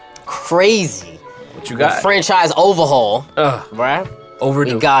 Crazy. What you got? The franchise overhaul, right?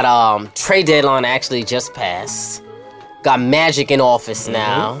 Overdue. We got trade deadline actually just passed. Got Magic in office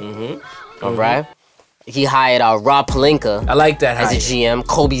now. All right. He hired Rob Pelinka. I like that as a GM.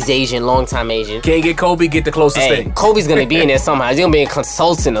 Kobe's agent, longtime agent. Can't get Kobe, get the closest thing. Kobe's gonna be in there somehow. He's gonna be a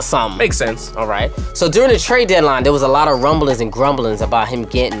consultant or something. Makes sense. All right. So during the trade deadline, there was a lot of rumblings and grumblings about him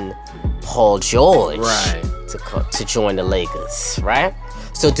getting Paul George to join the Lakers, right?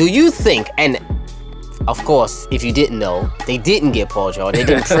 So do you think, and of course, if you didn't know, they didn't get Paul George. They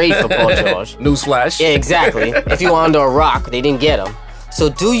didn't trade for Paul George. Newsflash. Yeah, exactly. If you were under a rock, they didn't get him. So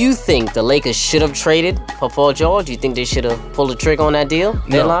do you think the Lakers should have traded for Paul George? Do you think they should have pulled the trigger on that deal?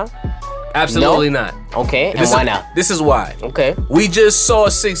 Deadline? Absolutely not. Okay, and why not? This is why. Okay. We just saw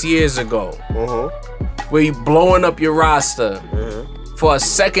 6 years ago where you blowing up your roster for a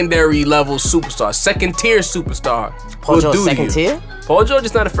secondary level superstar, second tier superstar. Paul George second tier? Paul George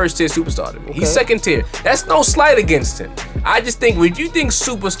is not a first tier superstar to me. Okay. He's second tier. That's no slight against him. I just think when you think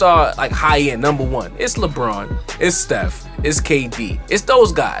superstar like high end, number one, it's LeBron, it's Steph, it's KD, it's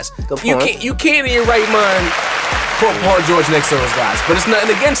those guys. You can't in your right mind put Paul George next to those guys. But it's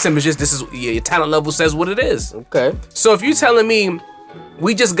nothing against him. It's just this is your talent level says what it is. Okay. So if you're telling me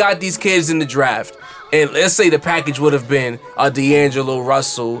we just got these kids in the draft, and let's say the package would have been a D'Angelo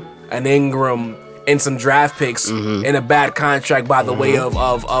Russell, an Ingram, and some draft picks and a bad contract by the way of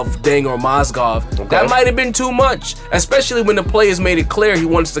Deng or Mozgov. Okay. That might have been too much, especially when the players made it clear he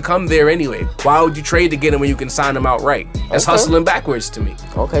wants to come there anyway. Why would you trade to get him when you can sign him outright? That's hustling backwards to me.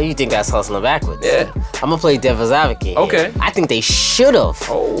 Okay, you think that's hustling backwards? Yeah. I'm gonna play devil's advocate. Okay. Here. I think they should have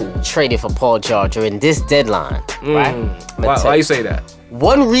traded for Paul George during this deadline. Right? Why you say that?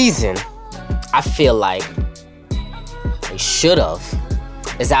 One reason I feel like they should have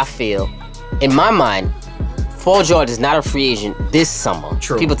is I feel, in my mind, Paul George is not a free agent this summer.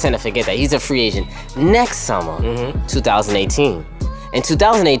 True. People tend to forget that. He's a free agent next summer, 2018. In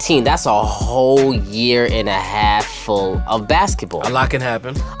 2018, that's a whole year and a half full of basketball. A lot can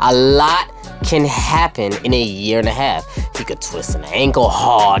happen. A lot can happen in a year and a half. He could twist an ankle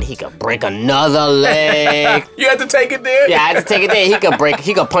hard. He could break another leg. You had to take it there? Yeah, I had to take it there.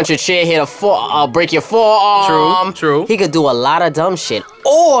 He could punch your chair, break your forearm. True. He could do a lot of dumb shit.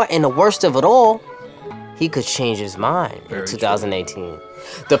 Or, and the worst of it all, he could change his mind in 2018. True.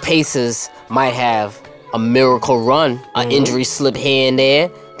 The Pacers might have a miracle run, an injury slip here and there.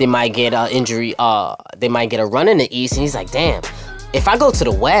 They might get an injury, they might get a run in the East, and he's like, damn, if I go to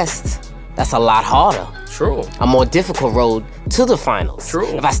the West, that's a lot harder. True. A more difficult road to the finals. True.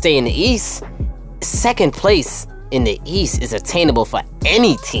 If I stay in the East, second place in the East is attainable for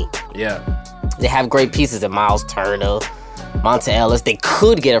any team. Yeah. They have great pieces of Miles Turner, Monta Ellis. They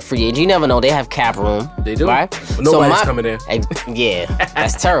could get a free agent. You never know. They have cap room. They do. Right? But nobody's coming in. Yeah,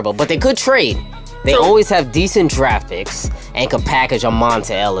 that's terrible. But they could trade. They always have decent draft picks and can package a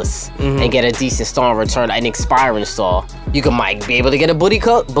Monta Ellis and get a decent star in return, an expiring star. You might be able to get a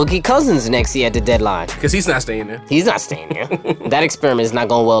Boogie Cousins next year at the deadline. Because he's not staying there. He's not staying there. That experiment is not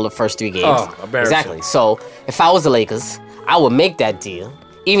going well the first 3 games. Oh, embarrassing. Exactly. So if I was the Lakers, I would make that deal,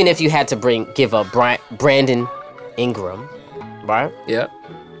 even if you had to give up Brandon Ingram, right? Yeah.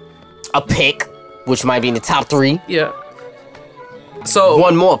 A pick, which might be in the top 3. Yeah. So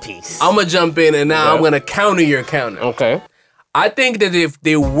one more piece. I'm gonna jump in and now I'm gonna counter your counter. Okay. I think that if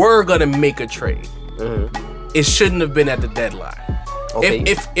they were gonna make a trade, it shouldn't have been at the deadline. Okay.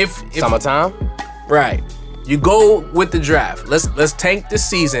 If summertime, right? You go with the draft. Let's tank this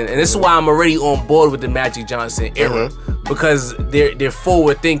season, and this is why I'm already on board with the Magic Johnson era because they're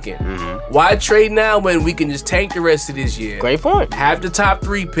forward thinking. Why trade now when we can just tank the rest of this year? Great point. Have the top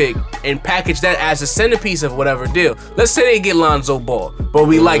 3 pick and package that as a centerpiece of whatever deal. Let's say they get Lonzo Ball, but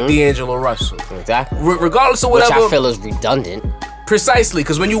we like D'Angelo Russell. Exactly. Regardless of whatever. Which I feel is redundant. Precisely,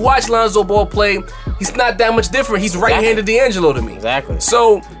 because when you watch Lonzo Ball play, he's not that much different. He's right-handed D'Angelo to me. Exactly.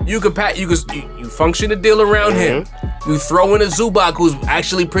 So you function the deal around him. You throw in a Zubac who's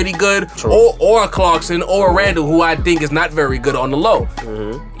actually pretty good, or a Clarkson, or a Randall who I think is not very good on the low.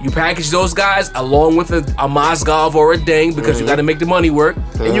 You package those guys along with a Mozgov or a Deng because you got to make the money work,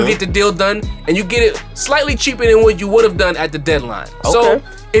 and you get the deal done, and you get it slightly cheaper than what you would have done at the deadline. Okay. So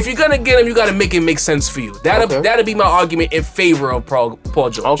if you're gonna get him, you got to make it make sense for you. That'll be my argument in favor of Paul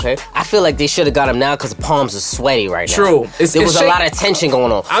George. Okay. I feel like they should have got him now because the palms are sweaty right now. True. There was a lot of tension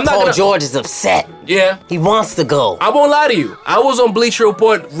going on. Paul George is upset. Yeah. He wants to go. I won't lie to you. I was on Bleacher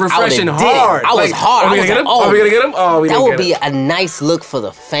Report refreshing hard. I was hard. Are we gonna get him? Are we gonna get him? Oh, that would be a nice look for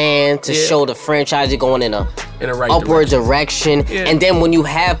the fan to show the franchise you're going in a right upward direction. Yeah. And then when you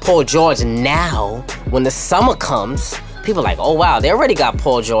have Paul George now, when the summer comes, people are like, oh wow, they already got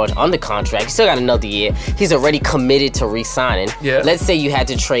Paul George under contract. He still got another year. He's already committed to re-signing. Yeah. Let's say you had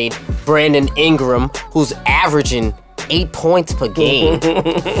to trade Brandon Ingram, who's averaging 8 points per game,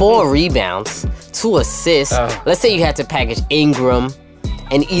 4 rebounds, 2 assists. Let's say you had to package Ingram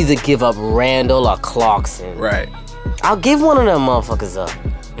and either give up Randall or Clarkson. Right. I'll give one of them motherfuckers up.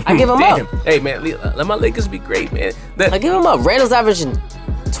 I give him up. Hey man, let my Lakers be great, man. I give him up. Randall's averaging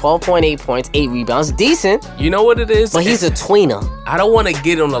 12.8 points, 8 rebounds. Decent. You know what it is? But he's a tweener. I don't want to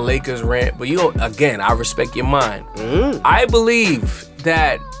get on the Lakers rant, but again, I respect your mind. I believe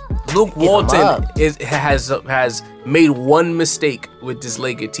that Luke Walton has made one mistake with this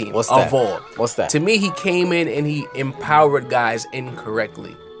Laker team. What's that? Of all. What's that? To me, he came in and he empowered guys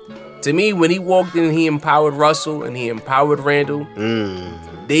incorrectly. To me, when he walked in, he empowered Russell and he empowered Randall.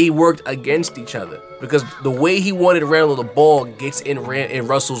 They worked against each other because the way he wanted Randall, the ball gets in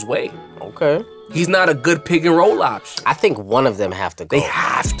Russell's way. Okay. He's not a good pick and roll option. I think one of them have to go. They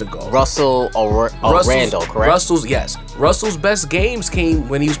have to go. Russell or Randall, correct? Russell's best games came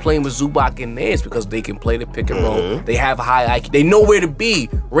when he was playing with Zubac and Nance because they can play the pick and roll. They have high IQ. They know where to be.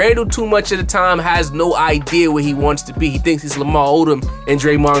 Randall, too much of the time, has no idea where he wants to be. He thinks he's Lamar Odom and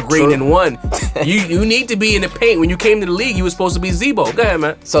Draymond Green in one. You need to be in the paint. When you came to the league, you were supposed to be Zebo. Go ahead,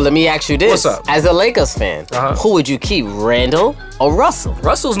 man. So let me ask you this. What's up? As a Lakers fan, who would you keep, Randall or Russell?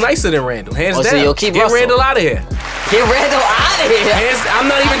 Russell's nicer than Randall, hands down. So you'll keep Get Russell. Randall out of here. Get Randall out of here. I'm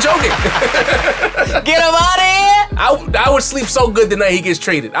not even joking. Get him out of here. I would sleep so good the night he gets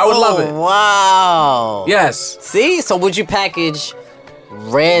traded. I would love it. Wow. Yes. See? So would you package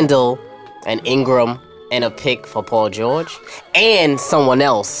Randall and Ingram and a pick for Paul George and someone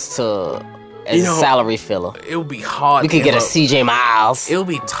else as a salary filler? It would be hard. We could get a CJ Miles. It would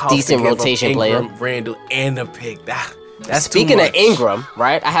be tough. Decent rotation player. Randall and a pick. That's Speaking of Ingram,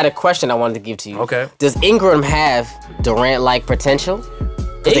 right? I had a question I wanted to give to you. Okay. Does Ingram have Durant-like potential?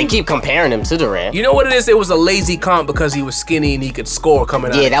 Because they keep comparing him to Durant. You know what it is? It was a lazy comp because he was skinny and he could score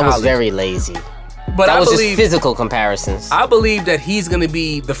coming out of college. Yeah, that was very lazy. But that was just physical comparisons. I believe that he's going to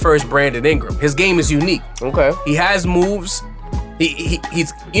be the first Brandon Ingram. His game is unique. Okay. He has moves.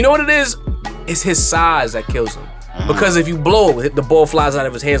 He's. You know what it is? It's his size that kills him. Because if you blow it, the ball flies out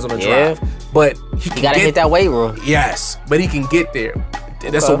of his hands on the drive. But he gotta hit that weight room. Yes, but he can get there.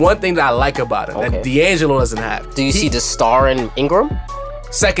 That's the one thing that I like about him that D'Angelo doesn't have. Do you see the star in Ingram?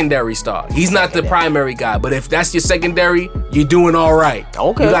 Secondary star. He's not the primary guy, but if that's your secondary, you're doing all right.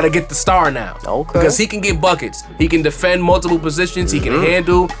 Okay. You got to get the star now. Okay. Because he can get buckets. He can defend multiple positions. He can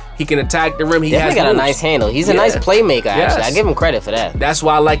handle. He can attack the rim. He definitely got a nice handle. He's a nice playmaker, actually. I give him credit for that. That's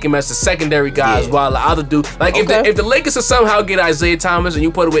why I like him as the secondary guy as well. The other dude. Like, if the Lakers could somehow get Isaiah Thomas and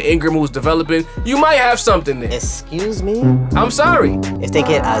you put it with Ingram, who's developing, you might have something there. Excuse me? I'm sorry. If they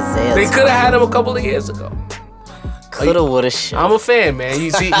get Isaiah They could have had him a couple of years ago. Coulda, woulda, shoulda. I'm a fan, man. You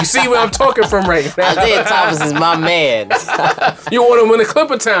see where I'm talking from right now. Isaiah Thomas is my man. You want him in the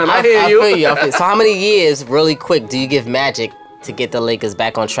Clipper Town. I hear you. I feel you. So how many years, really quick, do you give Magic to get the Lakers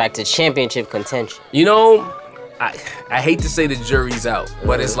back on track to championship contention? You know, I hate to say the jury's out,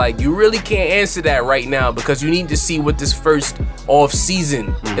 but it's like you really can't answer that right now because you need to see what this first off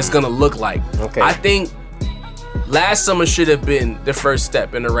season is gonna look like. Okay. I think last summer should have been the first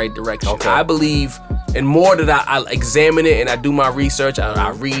step in the right direction. Okay. I believe, and more that I examine it and I do my research,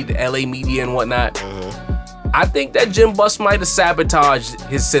 I read LA media and whatnot. I think that Jim Buss might have sabotaged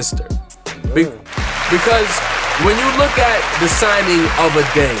his sister. Because when you look at the signing of a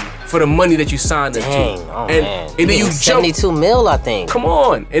Deng for the money that you signed him to, and then you jump 72 mil, I think. Come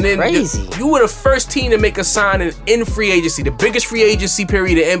on, and then crazy. You were the first team to make a signing in free agency, the biggest free agency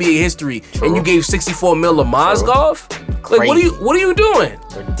period in NBA history, and you gave 64 mil to Mozgov. Like, what are you doing?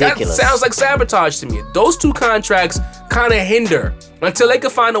 Ridiculous. That sounds like sabotage to me. Those two contracts kind of hinder until they can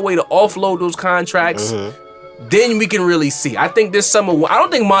find a way to offload those contracts. Then we can really see. I think this summer, I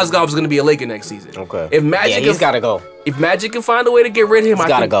don't think Mozgov is going to be a Laker next season. Okay. If Magic, he's got to go. If Magic can find a way to get rid of him, He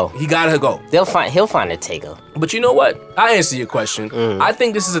gotta go. He gotta go. He'll find a taker. But you know what? I answer your question. I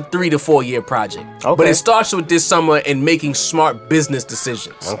think this is a 3 to 4 year project. Okay. But it starts with this summer and making smart business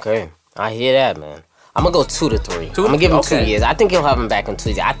decisions. Okay. I hear that, man. I'm going to go 2 to 3. I'm going to give him 2 years. I think he'll have him back in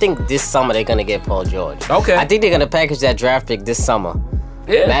 2 years. I think this summer they're going to get Paul George. Okay. I think they're going to package that draft pick this summer.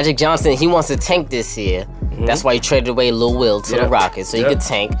 Yeah. Magic Johnson, he wants to tank this year. That's why he traded away Lil Will to the Rockets, so he could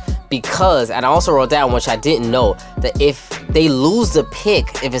tank. Because, and I also wrote down, which I didn't know, that if they lose the pick,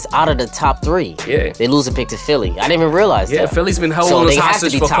 if it's out of the top 3, they lose the pick to Philly. I didn't even realize that. Yeah, Philly's been held on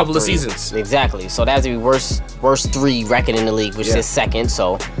hostage for a couple of seasons. Exactly. So that's the worst 3 record in the league, which is second.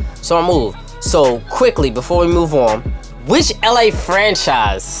 So I move. So quickly, before we move on, which LA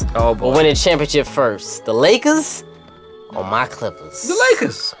franchise will win a championship first? The Lakers or my Clippers? The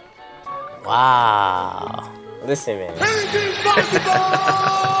Lakers. Wow. Listen, man.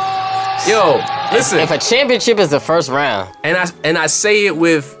 Yo, listen. If a championship is the first round, and I say it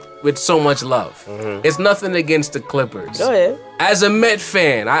with with so much love. It's nothing against the Clippers. Go ahead. As a Met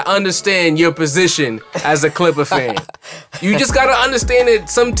fan, I understand your position as a Clipper fan. You just gotta understand that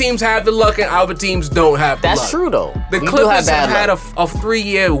some teams have the luck and other teams don't have the luck. That's true though. The Clippers have had a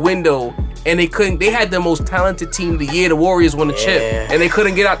 3-year window and they had the most talented team of the year. The Warriors won the chip and they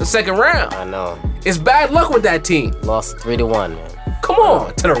couldn't get out the second round. I know. It's bad luck with that team. Lost 3-1, man. Come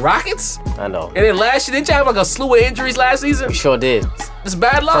on, to the Rockets? I know. And then last year, didn't you have like a slew of injuries last season? We sure did. It's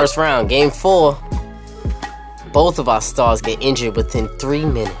bad luck. First round, game 4. Both of our stars get injured within 3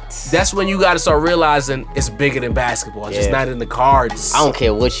 minutes. That's when you got to start realizing it's bigger than basketball. It's just not in the cards. I don't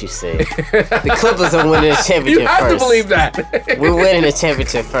care what you say. The Clippers are winning the championship You have first. to believe that. We're winning the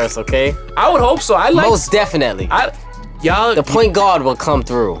championship first, okay? I would hope so. Most definitely. The point guard will come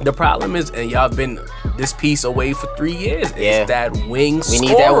through. The problem is, and y'all been this piece away for 3 years. It's that wing scorer. We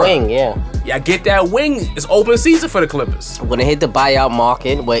need that wing, Y'all get that wing. It's open season for the Clippers. When they hit the buyout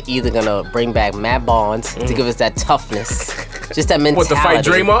market, we're either gonna bring back Matt Barnes to give us that toughness, just that mentality. What, to fight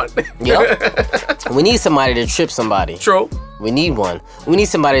Draymond? Yep. We need somebody to trip somebody. True. We need one. We need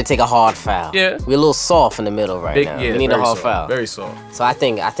somebody to take a hard foul. Yeah. We're a little soft in the middle right now. We need a hard foul. Very soft. So I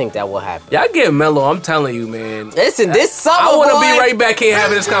think that will happen. Y'all get Melo, I'm telling you, man. Listen, this summer, I want to be right back here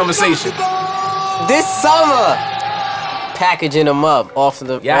having this conversation. This summer, packaging them up off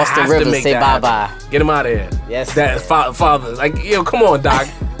the River. Say bye-bye. Get him out of here. Yes. That father, like, yo, come on, Doc.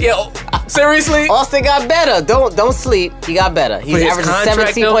 Yo, seriously? Austin got better. Don't sleep. He got better. He's averaging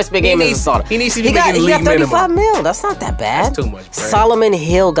 17 points per game as a starter. He needs to be making league minimum. He got 35 mil. That's not that bad. That's too much, bro. Solomon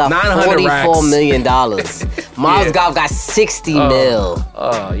Hill got $44 million. Miles Goff got 60 mil.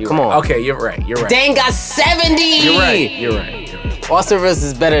 Come on. Okay, you're right. Dane got 70. You're right. Austin Rivers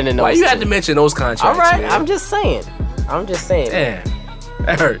is better than those. Why you had to mention those contracts? All right, man? I'm just saying. Damn,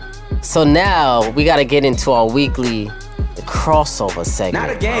 that hurt. So now we got to get into our weekly crossover segment.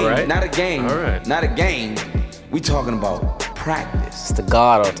 Not a game. Right. Not a game. All right. Not a game. We talking about practice. It's the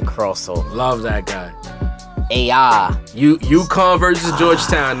god of the crossover. Love that guy. AI. UConn versus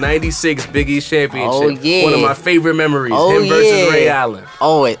Georgetown, 96 Big East Championship. Oh, yeah. One of my favorite memories. Him versus Ray Allen.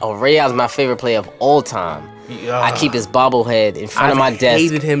 Ray Allen's my favorite player of all time. I keep his bobblehead in front of my desk. I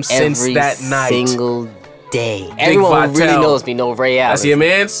hated him since that night. Every single day. Everyone who really knows me know Ray Allen. That's your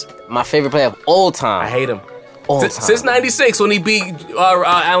man's? My favorite player of all time. I hate him. All time. Since 96 when he beat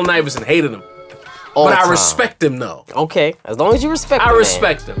Allen Iverson. Hated him. But I respect him though. Okay. As long as you respect him. I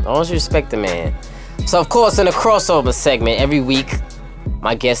respect him. As long as you respect the man. So of course in the crossover segment, every week,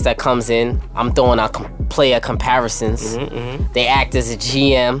 my guest that comes in, I'm throwing out player comparisons. They act as a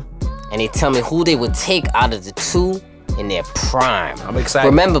GM and they tell me who they would take out of the two in their prime. I'm excited.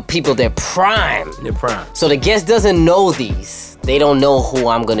 Remember, people, their prime. Their prime. So the guest doesn't know these. They don't know who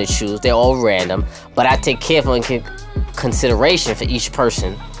I'm gonna choose. They're all random. But I take careful consideration for each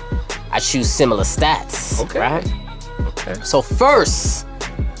person. I choose similar stats. Okay. Right? Okay. So first,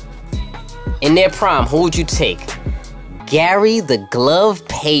 in their prime, who would you take? Gary the Glove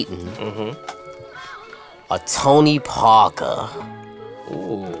Payton or Tony Parker?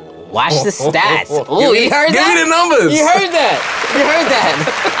 Ooh. Watch the stats. Ooh, you heard that? Give me the numbers. You heard that.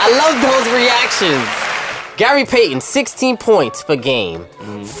 I love those reactions. Gary Payton, 16 points per game,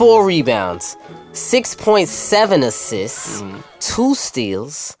 4 rebounds, 6.7 assists, 2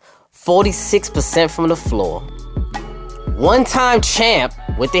 steals, 46% from the floor, 1-time champ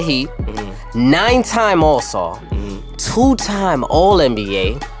with the Heat, 9-time All-Star, 2-time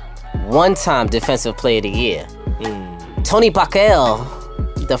All-NBA, 1-time Defensive Player of the Year. Tony Parker,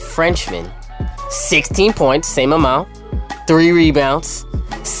 the Frenchman, 16 points, same amount, 3 rebounds,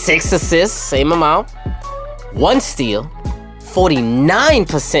 6 assists, same amount, 1 steal,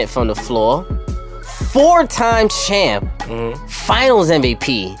 49% from the floor, 4-time champ, Finals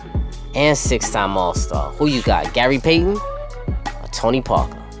MVP, and 6-time All-Star. Who you got, Gary Payton or Tony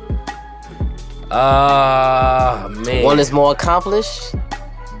Parker? Man. One is more accomplished.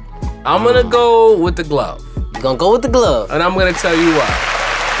 I'm gonna go with the glove. You're gonna go with the glove. And I'm gonna tell you why.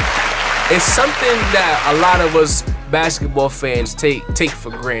 It's something that a lot of us basketball fans take for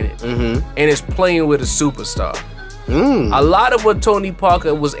granted. And it's playing with a superstar. A lot of what Tony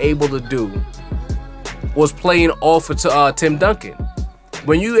Parker was able to do was playing off of Tim Duncan.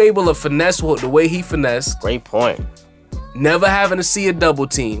 When you're able to finesse the way he finessed. Great point. Never having to see a double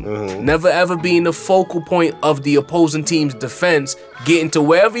team. Never ever being the focal point of the opposing team's defense. Getting to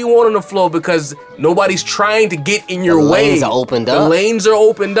wherever you want on the floor because nobody's trying to get in your way. The lanes are opened up. The lanes are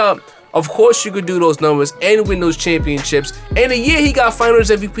opened up. Of course you could do those numbers and win those championships. And the year he got finals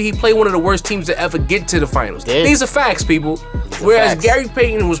MVP, he played one of the worst teams to ever get to the finals. These are facts, people. Whereas Gary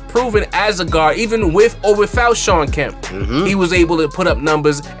Payton was proven as a guard, even with or without Sean Kemp, he was able to put up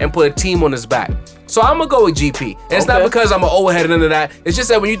numbers and put a team on his back. So I'm gonna go with GP. And it's not because I'm an old head or none of that. It's just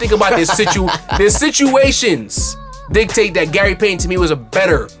that when you think about their situations dictate that Gary Payton to me was a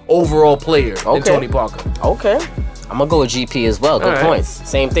better overall player than Tony Parker. Okay. I'm gonna go with GP as well. Good points.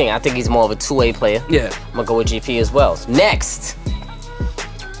 Same thing. I think he's more of a two-way player. Yeah. I'm gonna go with GP as well. Next,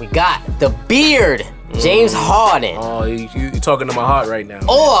 we got the beard, James Harden. Oh, you're talking to my heart right now.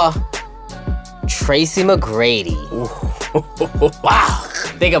 Or Tracy McGrady. Wow.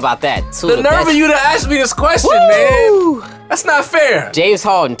 Think about that. The nerve of you to ask me this question, man. That's not fair. James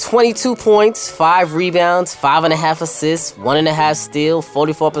Harden, 22 points, 5 rebounds, 5.5 assists, 1.5 steal,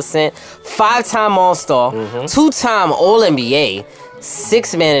 44%, 5-time All-Star, 2-time All-NBA,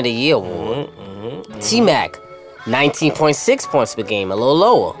 6th Man of the Year award. T-Mac, 19.6 points per game, a little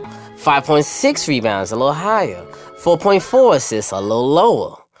lower. 5.6 rebounds, a little higher. 4.4 assists, a little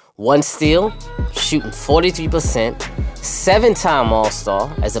lower. 1 steal, shooting 43%, 7-time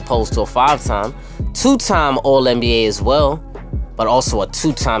All-Star as opposed to a 5-time, 2-time All-NBA as well, but also a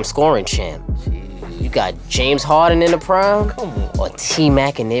 2-time scoring champ. You got James Harden in the prime or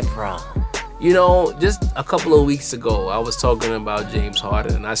T-Mac in their prime? You know, just a couple of weeks ago, I was talking about James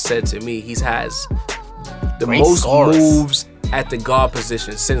Harden, and I said to me, he has the most moves at the guard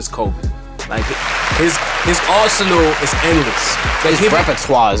position since Kobe. Like, his arsenal is endless. Like, his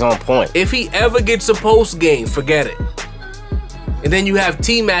repertoire is on point. If he ever gets a post game, forget it. And then you have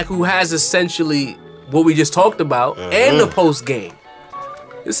T-Mac, who has essentially what we just talked about, and the post game.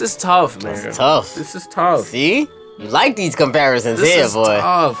 This is tough, man. It's tough. This is tough. See? You like these comparisons here, boy. This is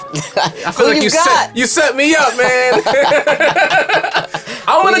tough. I feel like you set me up, man.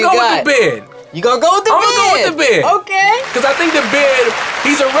 I'm going to go with the beard. You gonna go with the beard? I'm gonna go with the beard. Okay. Because I think the beard,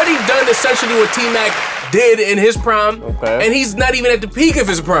 he's already done essentially what T-Mac did in his prime. Okay. And he's not even at the peak of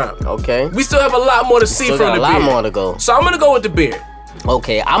his prime. Okay. We still have a lot more to see from the beard. A lot more to go. So I'm gonna go with the beard.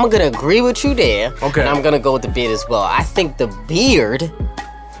 Okay, I'm gonna agree with you there. Okay. And I'm gonna go with the beard as well. I think the beard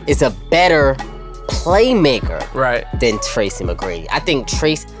is a better playmaker than Tracy McGrady. I think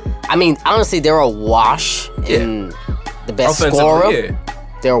honestly, they're a wash in the best scorer. Yeah.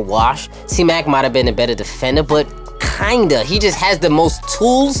 They're a wash. T-Mac might have been a better defender, but kinda. He just has the most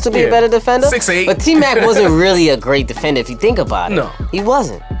tools to be a better defender. 6'8". But T-Mac wasn't really a great defender if you think about it. No. He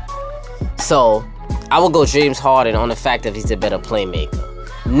wasn't. So, I will go James Harden on the fact that he's a better playmaker.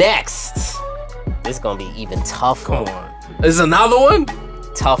 Next. This is gonna be even tougher. Come on. Is another one?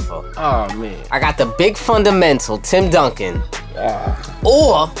 Tougher. Oh, man. I got the big fundamental, Tim Duncan.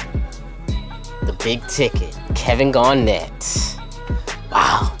 Or the big ticket, Kevin Garnett.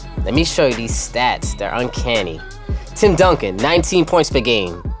 Wow. Let me show you these stats. They're uncanny. Tim Duncan, 19 points per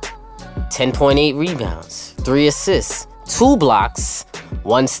game, 10.8 rebounds, 3 assists, 2 blocks,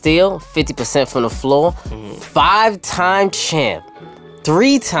 1 steal, 50% from the floor, 5-time champ,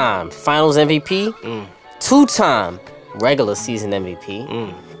 3-time Finals MVP, 2-time regular season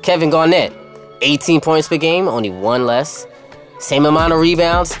MVP. Kevin Garnett, 18 points per game, only 1 less. Same amount of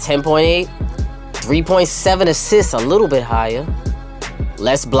rebounds, 10.8, 3.7 assists, a little bit higher.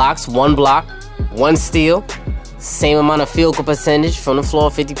 Less blocks, 1 block, 1 steal. Same amount of field goal percentage from the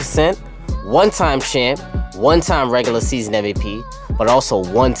floor, 50%. 1-time champ, 1-time regular season MVP, but also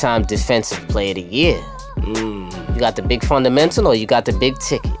 1-time defensive player of the year. You got the big fundamental or you got the big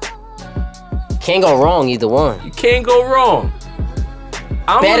ticket. Can't go wrong either one. You can't go wrong.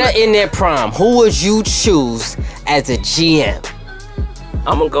 In their prime, who would you choose as a GM?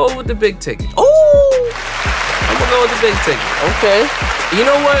 I'm going to go with the big ticket. Ooh! I'm going to go with the big ticket. Okay. You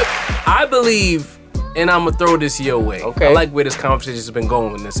know what? I believe, and I'm going to throw this your way. Okay. I like where this conversation has been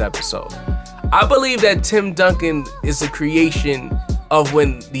going in this episode. I believe that Tim Duncan is a creation of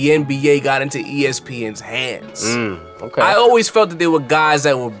when the NBA got into ESPN's hands. Okay. I always felt that there were guys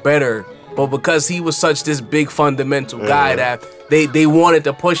that were better, but because he was such this big fundamental guy that they wanted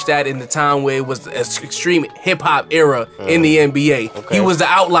to push that in the time where it was an extreme hip-hop era in the NBA. Okay. He was the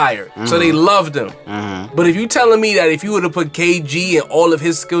outlier, so they loved him. But if you telling me that if you would have put KG and all of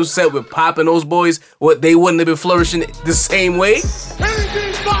his skill set with Pop and those boys, they wouldn't have been flourishing the same way?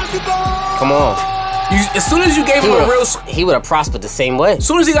 Come on. As soon as you gave him he would have prospered the same way. As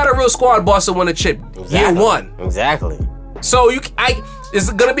soon as he got a real squad, Boston won a chip. Year 1. Exactly. So There's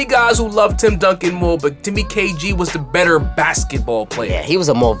gonna be guys who love Tim Duncan more, but to me, KG was the better basketball player. Yeah, he was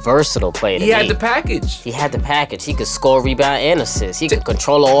a more versatile player. He had the package. He had the package. He could score, rebound, and assist. He could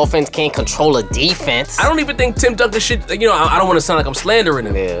control the offense, can't control the defense. I don't even think Tim Duncan should, I don't want to sound like I'm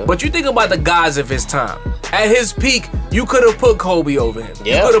slandering him, but you think about the guys of his time. At his peak, you could have put Kobe over him.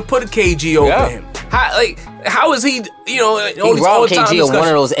 You could have put KG over him. How is he, he robbed KG of one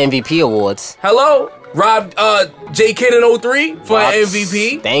of those MVP awards. Hello? Robbed J. Kidd in 03 for an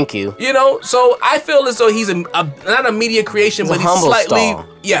MVP. Thank you. So I feel as though he's not a media creation, but he's slightly star.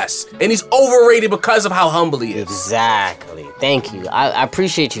 Yes, and he's overrated because of how humble he is. Exactly. Thank you. I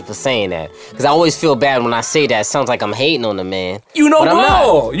appreciate you for saying that, because I always feel bad when I say that. It sounds like I'm hating on the man. You know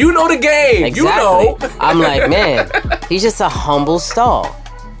ball. You know the game. Exactly. You know. I'm like, man, he's just a humble star.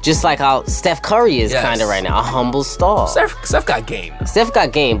 Just like how Steph Curry is kind of right now, a humble star. Steph got game. Steph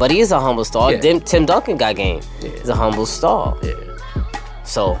got game, but he is a humble star. Yeah. Tim Duncan got game. Yeah. He's a humble star. Yeah.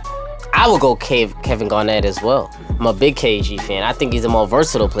 So, I would go Kevin Garnett as well. I'm a big KG fan. I think he's a more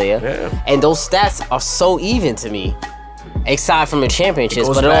versatile player. Yeah. And those stats are so even to me, aside from the championships,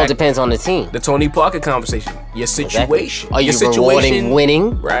 but it all depends on the team. The Tony Parker conversation. Your situation. Exactly. Are you rewarding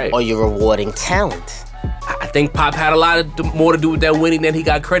winning? Right. Or are you rewarding talent? I think Pop had a lot more to do with that winning than he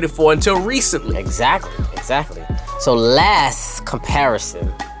got credit for until recently. Exactly. So last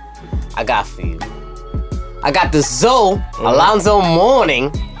comparison I got for you. I got the Zoe, Alonzo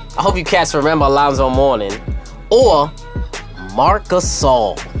Mourning. I hope you cats remember Alonzo Mourning. Or Marc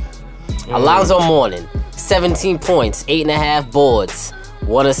Gasol. Alonzo Mourning, 17 points, 8.5 boards,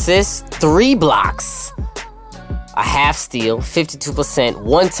 1 assist, 3 blocks, a half steal, 52%,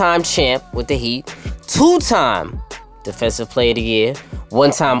 one-time champ with the Heat, 2-time Defensive Player of the Year,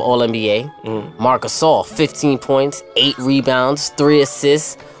 1-time All-NBA. Marc Gasol, 15 points, 8 rebounds, 3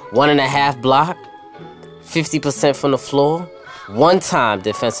 assists, 1.5 block, 50% from the floor, 1-time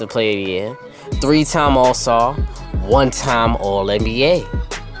Defensive Player of the Year, 3-time All-Star, 1-time All-NBA.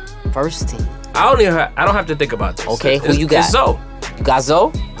 First team. I don't have to think about this. Okay, who you got? It's Zoe. You got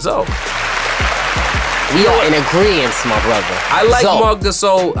Zoe? Zoe. We are in agreement, my brother. I like Marc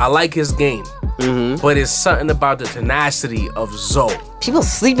Gasol. I like his game. But it's something about the tenacity of Zoe. People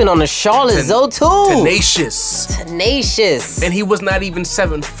sleeping on the Charlotte Zoe too. Tenacious. And he was not even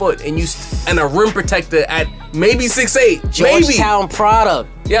 7 foot, and a rim protector at maybe 6'8". Georgetown product.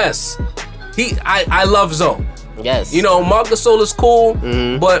 Yes. I love Zoe. Yes. Marc Gasol is cool,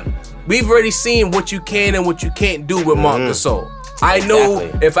 but we've already seen what you can and what you can't do with Marc Gasol. I know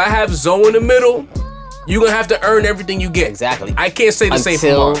if I have Zoe in the middle, you're going to have to earn everything you get. Exactly. I can't say the same for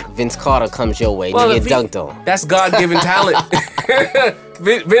Marc. Until Vince Carter comes your way. You get dunked on. That's God-given talent.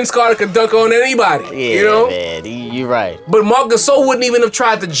 Vince Carter can dunk on anybody. Yeah, man. You're right. But Marc Gasol wouldn't even have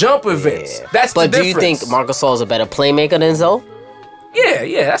tried to jump with Vince. That's the difference. But do you think Marc Gasol is a better playmaker than Zoe?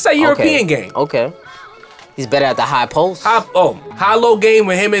 Yeah. That's a European game. Okay. He's better at the high post. High-low game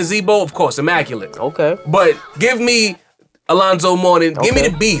with him and Zebo, of course, immaculate. Okay. But give me Alonzo Mourning. Give me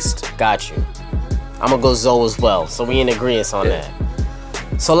the beast. Got you. I'm going to go Zoe as well. So we in agreement on that.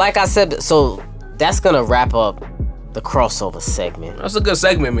 So like I said, that's going to wrap up the crossover segment. That's a good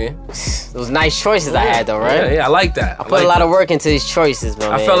segment, man. Those nice choices I had though, right? Yeah, I like that. I put a lot of work into these choices,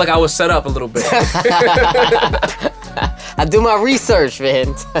 man. I felt like I was set up a little bit. I do my research,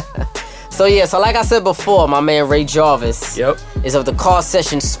 man. So like I said before, my man Ray Jarvis is of the Car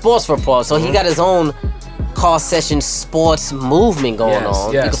Session Sports Report. So he got his own Car Session Sports movement going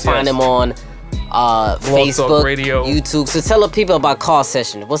on. You can find him on Facebook, Radio, YouTube. So tell the people about Car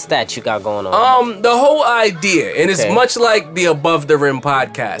Session. What's that you got going on? The whole idea, and it's much like the Above the Rim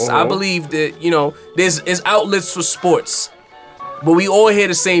podcast. I believe that there's outlets for sports, but we all hear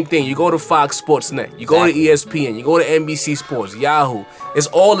the same thing. You go to Fox Sports Net, you go to ESPN, you go to NBC Sports, Yahoo. It's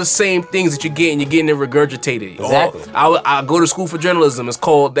all the same things that you're getting it regurgitated. Exactly. I go to school for journalism. It's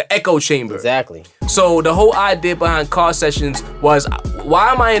called the Echo Chamber. Exactly. So the whole idea behind Car Sessions was,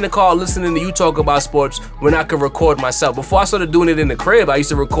 why am I in the car listening to you talk about sports when I can record myself? Before I started doing it in the crib, I used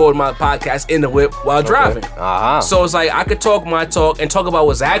to record my podcast in the whip while driving. So it's like I could talk my talk and talk about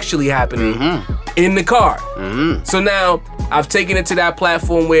what's actually happening in the car. So now I've taken it to that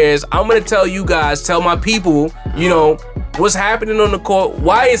platform where I'm going to tell my people, what's happening on the court,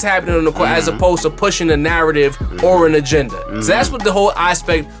 why it's happening on the court, as opposed to pushing a narrative or an agenda. So that's what the whole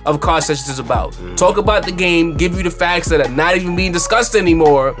aspect of Car Sessions is about. Talk about the game, give you the facts that are not even being discussed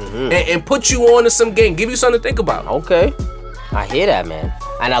anymore, and put you on to some game, give you something to think about. Okay. I hear that, man.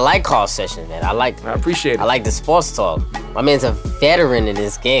 And I like Car Sessions, man. I appreciate it. I like the sports talk. My man's a veteran in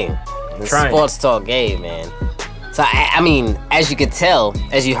this game. The sports talk game, man. So, I mean, as you could tell,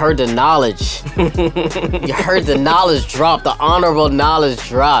 as you heard the knowledge, drop, the honorable knowledge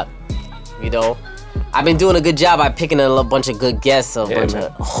drop, you know. I've been doing a good job by picking a bunch of good guests, a bunch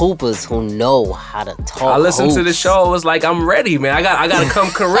of hoopers who know how to talk. I listened to the show. It was like, I'm ready, man. I got to come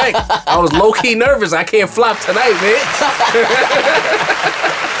correct. I was low-key nervous. I can't flop tonight, man.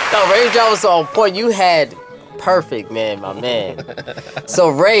 No, Ray Jarvis was on point. You had perfect, man, my man. So,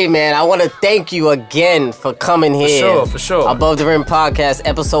 Ray, man, I want to thank you again for coming here. For sure. Above the Rim Podcast,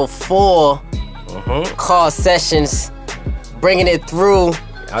 episode 4, call sessions, bringing it through.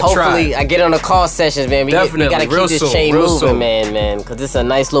 Hopefully, I get on the call sessions, man. We gotta keep this chain moving, man. Because this is a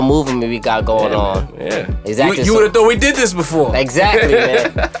nice little movement we got going on. Yeah. Exactly. You would have thought we did this before. Exactly,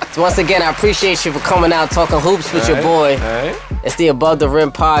 man. So once again, I appreciate you for coming out talking hoops with your boy. It's the Above the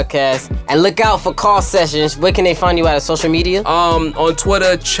Rim Podcast. And look out for call sessions. Where can they find you at social media? On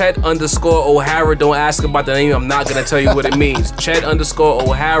Twitter, Chet_O'Hara. Don't ask about the name. I'm not gonna tell you what it means.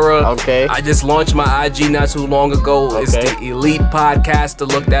 Chet_O'Hara. Okay. I just launched my IG not too long ago. It's the Elite Podcaster.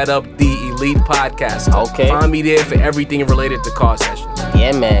 Look that up, the Elite Podcast. Okay. Find me there for everything related to call sessions.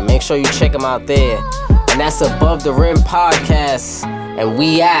 Yeah, man. Make sure you check them out there. And that's Above the Rim Podcast. And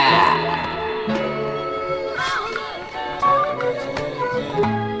we out.